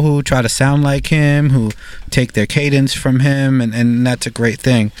people who try to sound like him, who take their cadence from him, and that's a great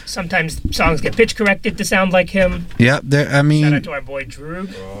thing. Sometimes songs get pitch corrected to sound like him. Yep. I mean, Shout out to our boy Drew.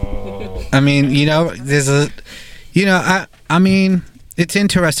 I mean, there's a, I mean, it's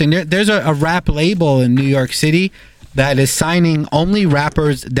interesting. There's a rap label in New York City that is signing only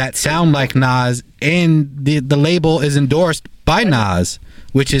rappers that sound like Nas, and the label is endorsed by Nas,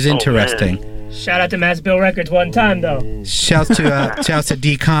 which is interesting. Shout out to Massville Records one time though. Shouts to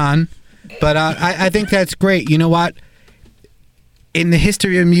D-Con. But I think that's great. You know what? In the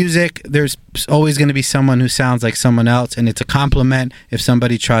history of music, there's always going to be someone who sounds like someone else, and it's a compliment if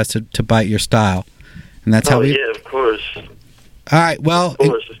somebody tries to bite your style. And that's how we... yeah, of course. All right, well,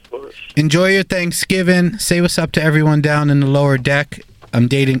 Of course. enjoy your Thanksgiving. Say what's up to everyone down in the lower deck. I'm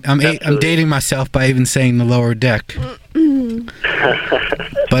dating myself by even saying the lower deck.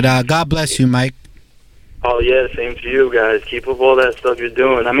 But God bless you, Mike. Oh, yeah, same to you guys. Keep up all that stuff you're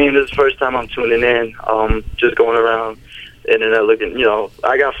doing. I mean, this is the first time I'm tuning in, just going around the internet looking,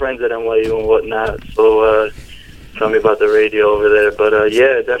 I got friends at NYU and whatnot, so tell me about the radio over there. But,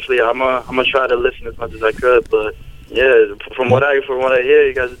 yeah, definitely, I'm gonna try to listen as much as I could, but, yeah, from what I hear,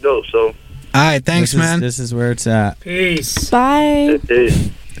 you guys are dope, so. All right, thanks, man. This is where it's at. Peace. Bye.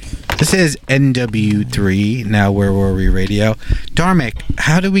 Peace. This is NW3, Now Where Were We Radio. Dharmic,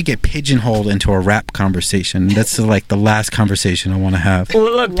 how do we get pigeonholed into a rap conversation? That's like the last conversation I want to have. Well,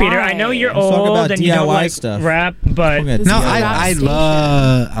 look, Peter, I know you're old and you don't like rap, but no, I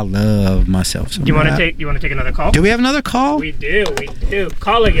love myself. Do you want to take another call? Do we have another call? We do.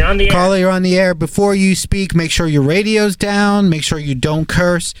 Caller, you're on the air. Caller, you're on the air. Before you speak, make sure your radio's down. Make sure you don't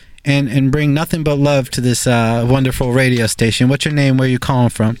curse, and bring nothing but love to this wonderful radio station. What's your name? Where are you calling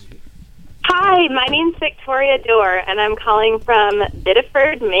from? Hi, my name's Victoria Dorr, and I'm calling from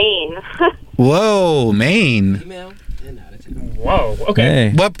Biddeford, Maine. Whoa, Maine. Whoa, okay.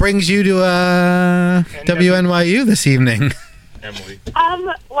 Hey. What brings you to WNYU this evening? Emily.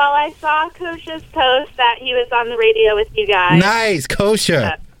 Well, I saw Kosha's post that he was on the radio with you guys. Nice,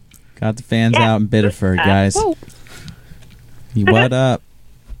 Kosha. Got the fans out in Biddeford, guys. What up?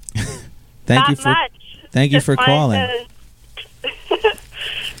 Thank you for calling.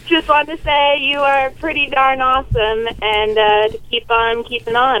 Just wanted to say you are pretty darn awesome, and to keep on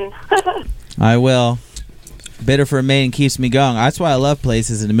keeping on. I will. Biddeford, Maine keeps me going. That's why I love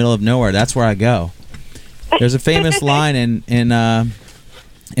places in the middle of nowhere. That's where I go. There's a famous line in A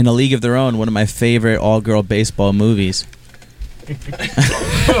League of Their Own, one of my favorite all-girl baseball movies. A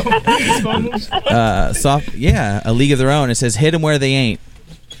League of Their Own. It says, "Hit 'em where they ain't."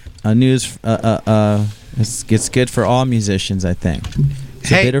 It's good for all musicians, I think.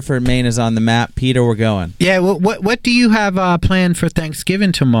 So Biddeford, Maine is on the map. Peter, we're going. Yeah, what do you have planned for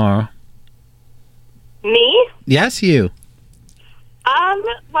Thanksgiving tomorrow? Me? Yes, you.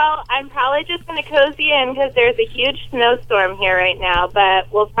 Well, I'm probably just going to cozy in because there's a huge snowstorm here right now, but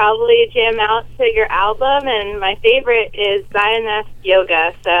we'll probably jam out to your album, and my favorite is Zionist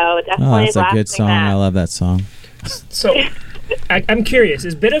Yoga, so definitely that's a good song. I love that song. So, I'm curious,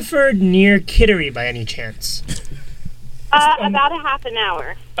 is Biddeford near Kittery by any chance? About a half an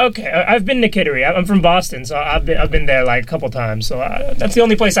hour. Okay, I've been to Kittery. I'm from Boston, so I've been there like a couple times, so that's the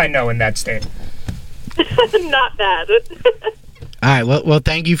only place I know in that state. Not bad. All right, well,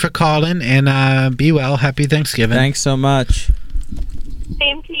 thank you for calling, and be well. Happy Thanksgiving. Thanks so much.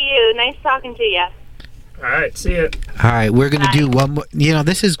 Same to you. Nice talking to you. All right, see you. All right, we're going to do one more.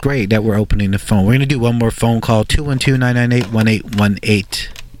 This is great that we're opening the phone. We're going to do one more phone call,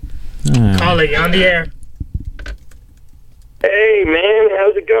 212-998-1818. Caller, you're on the air. Hey, man,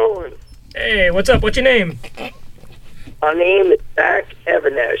 how's it going? Hey, what's up? What's your name? My name is Zach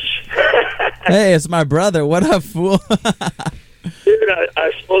Evanesh. Hey, it's my brother. What up, fool? Dude,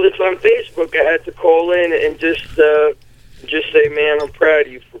 I saw this on Facebook. I had to call in and just say, man, I'm proud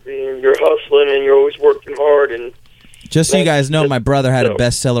of you for you're hustling and you're always working hard. And just so you guys know, my brother had a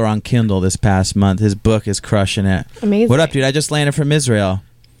bestseller on Kindle this past month. His book is crushing it. Amazing. What up, dude? I just landed from Israel.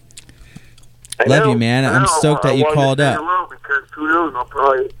 Love you, man. I'm stoked that you called up. Because who knows? I'll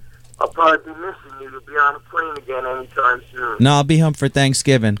probably be missing you to be on a plane again anytime soon. No, I'll be home for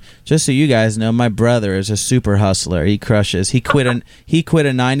Thanksgiving. Just so you guys know, my brother is a super hustler. He crushes. He quit a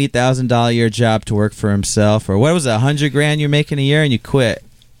 $90,000 a year job to work for himself, or what was it, $100,000 you're making a year, and you quit?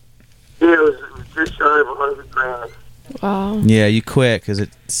 Yeah, it was just shy of $100,000. Wow. Yeah, you quit because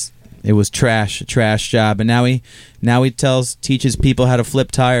it was trash, a trash job, and now he teaches people how to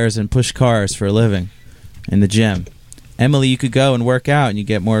flip tires and push cars for a living in the gym. Emily, you could go and work out, and you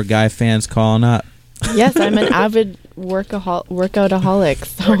get more guy fans calling up. Yes, I'm an avid workoutaholic.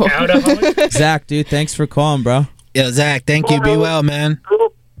 So. Workoutaholic? Zach, dude, thanks for calling, bro. Yo, Zach, thank you. Be well, man.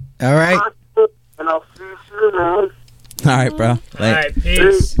 All right. And I'll see you soon, man. All right, bro. All right,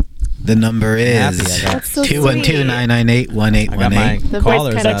 peace. The number is so 212-998-1818. The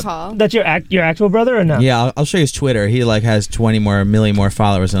voice kind of call. That's your actual brother or no? Yeah, I'll show you his Twitter. He has 20 million more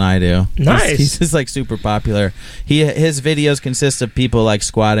followers than I do. Nice. He's just super popular. His videos consist of people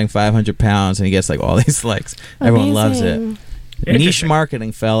squatting 500 pounds, and he gets all these likes. Everyone loves it. Niche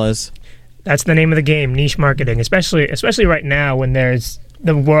marketing, fellas. That's the name of the game, niche marketing. Especially right now when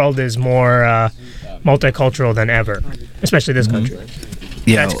the world is more multicultural than ever, especially this country.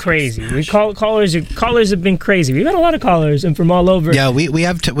 Yeah, that's crazy. Callers have been crazy. We've got a lot of callers and from all over. Yeah, we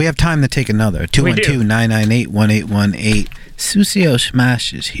have time to take another. 212-998-1818. Susio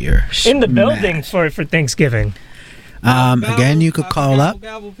Smash is here. In the building for Thanksgiving. Again, you could call up.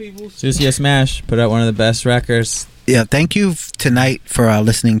 Sucia Smash put out one of the best records. Yeah, thank you tonight for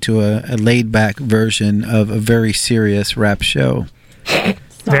listening to a laid-back version of a very serious rap show.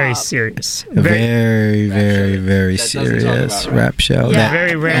 Very serious. Very serious rap show. Yeah. That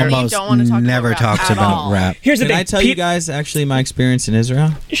Very rare. almost never talks about rap. Here's the Can thing. I tell you guys actually my experience in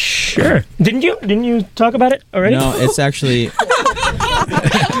Israel? Sure. Didn't you talk about it already? No, it's actually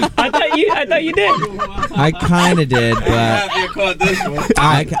I thought you did. I kind of did, but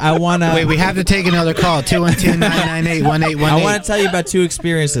I want to. Wait, we have to take another call. 212-998-1818. I want to tell you about two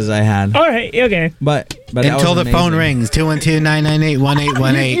experiences I had. All right. Okay. But that until was the phone amazing. rings.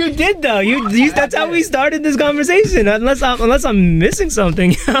 212-998-1818. You did though. You that's how we started this conversation. Unless I'm missing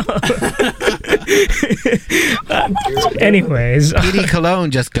something. Anyways, Petey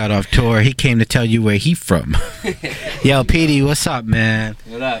Cologne just got off tour. He came to tell you where he from. Yo, Petey, what's up, man?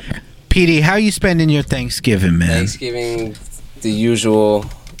 What up? Petey, how you spending your Thanksgiving, man? Thanksgiving, the usual,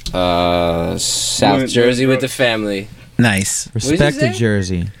 South Jersey with the family. Nice. Respect to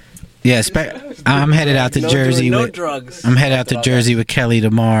Jersey. Yeah, I'm headed out to Jersey. No drugs. I'm headed out to Jersey with Kelly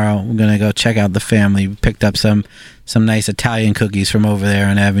tomorrow. We're gonna go check out the family. We picked up some nice Italian cookies from over there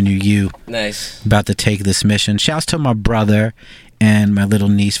on Avenue U. Nice. About to take this mission. Shouts to my brother and my little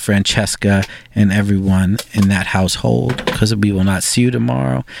niece Francesca and everyone in that household, because we will not see you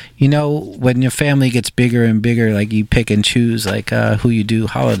tomorrow. You know, when your family gets bigger and bigger, like you pick and choose like who you do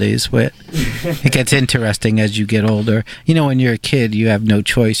holidays with. It gets interesting as you get older. You know, when you're a kid, you have no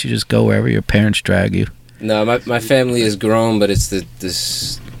choice. You just go wherever your parents drag you. No, my family is grown, but it's the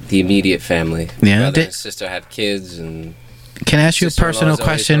immediate family. Yeah, My brother and sister have kids, and can I ask you a personal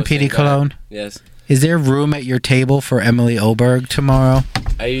question, Petey Cologne? Yes. Is there room at your table for Emily Oberg tomorrow?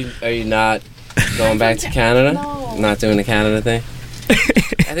 Are you not going back to Canada? No. Not doing the Canada thing?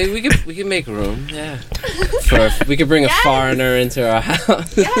 I think we could make room. Yeah. We could bring a foreigner into our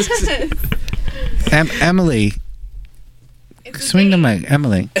house. Emily, swing the mic.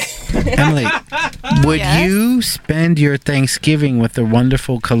 Emily, would you spend your Thanksgiving with the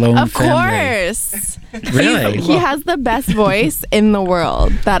wonderful Cologne family? Of course. Really? He has the best voice in the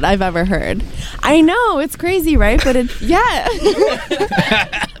world that I've ever heard. I know, it's crazy, right? But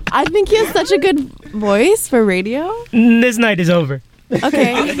I think he has such a good voice for radio. This night is over.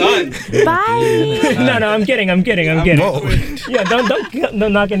 Okay. Bye. No, I'm kidding. Yeah,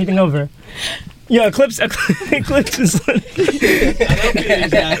 don't knock anything over. Yeah, Eclipse is.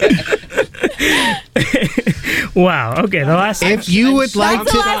 Wow. Okay, the last. If you would like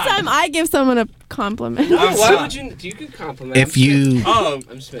That's to, the last time I give someone a compliment. Why would you? You can compliment. if you, I'm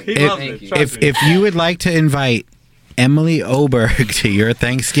just thank you. if you would like to invite Emily Oberg to your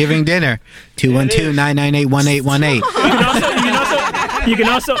Thanksgiving dinner, 212-998-1818. You can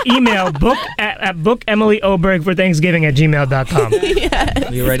also email book at bookemilyoberg@thanksgiving@gmail.com.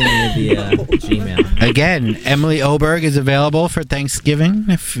 We already made the Gmail. Again, Emily Oberg is available for Thanksgiving.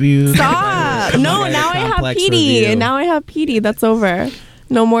 If you Stop. No, now I have Petey. Now I have Petey. That's over.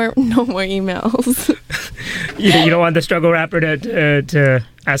 No more emails. You don't want the struggle rapper to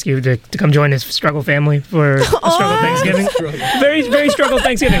ask you to come join his struggle family for a struggle Thanksgiving. Very, very struggle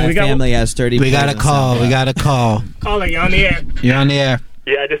Thanksgiving. My family has 30. We got a call. Caller, you're on the air. You're on the air.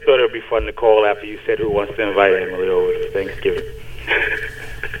 Yeah, I just thought it would be fun to call after you said who wants to invite Emily over to Thanksgiving.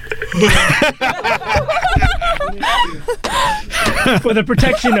 For the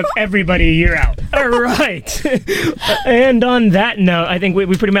protection of everybody a year out. All right. And on that note, I think we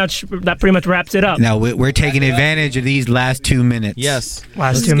pretty much wraps it up. Now we're taking advantage of these last 2 minutes. Yes.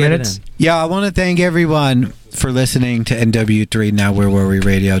 Last 2 minutes. Yeah, I want to thank everyone for listening to NW3 Now Where Were We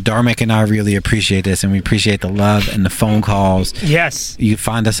Radio. Dharmic and I really appreciate this, and we appreciate the love and the phone calls. Yes. You can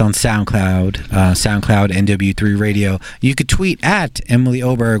find us on SoundCloud, SoundCloud NW3 Radio. You could tweet at Emily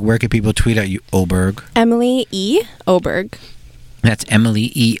Oberg. Where can people tweet at you, Oberg? Emily E. Oberg. That's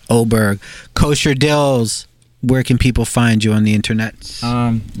Emily E. Oberg. Kosher Dills. Where can people find you on the internet?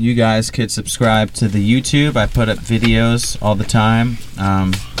 You guys could subscribe to the YouTube. I put up videos all the time.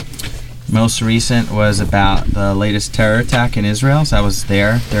 Most recent was about the latest terror attack in Israel, so I was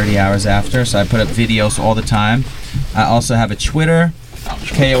there 30 hours after, so I put up videos all the time. I also have a Twitter,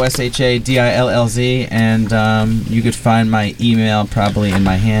 KOSHADILLZ, and you could find my email probably in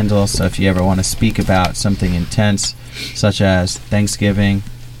my handle, so if you ever want to speak about something intense, such as Thanksgiving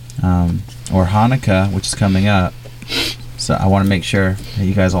or Hanukkah, which is coming up, so I want to make sure that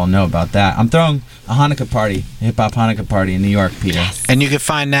you guys all know about that. I'm throwing a Hanukkah party, a hip-hop Hanukkah party in New York, Peter. Yes. And you can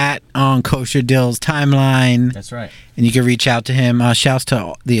find that on Kosher Dill's timeline. That's right. And you can reach out to him. Shouts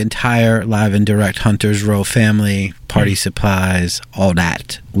to the entire Live and Direct Hunters Row family, party supplies, all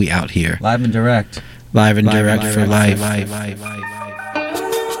that. We out here. Live and Direct. Live and direct for life.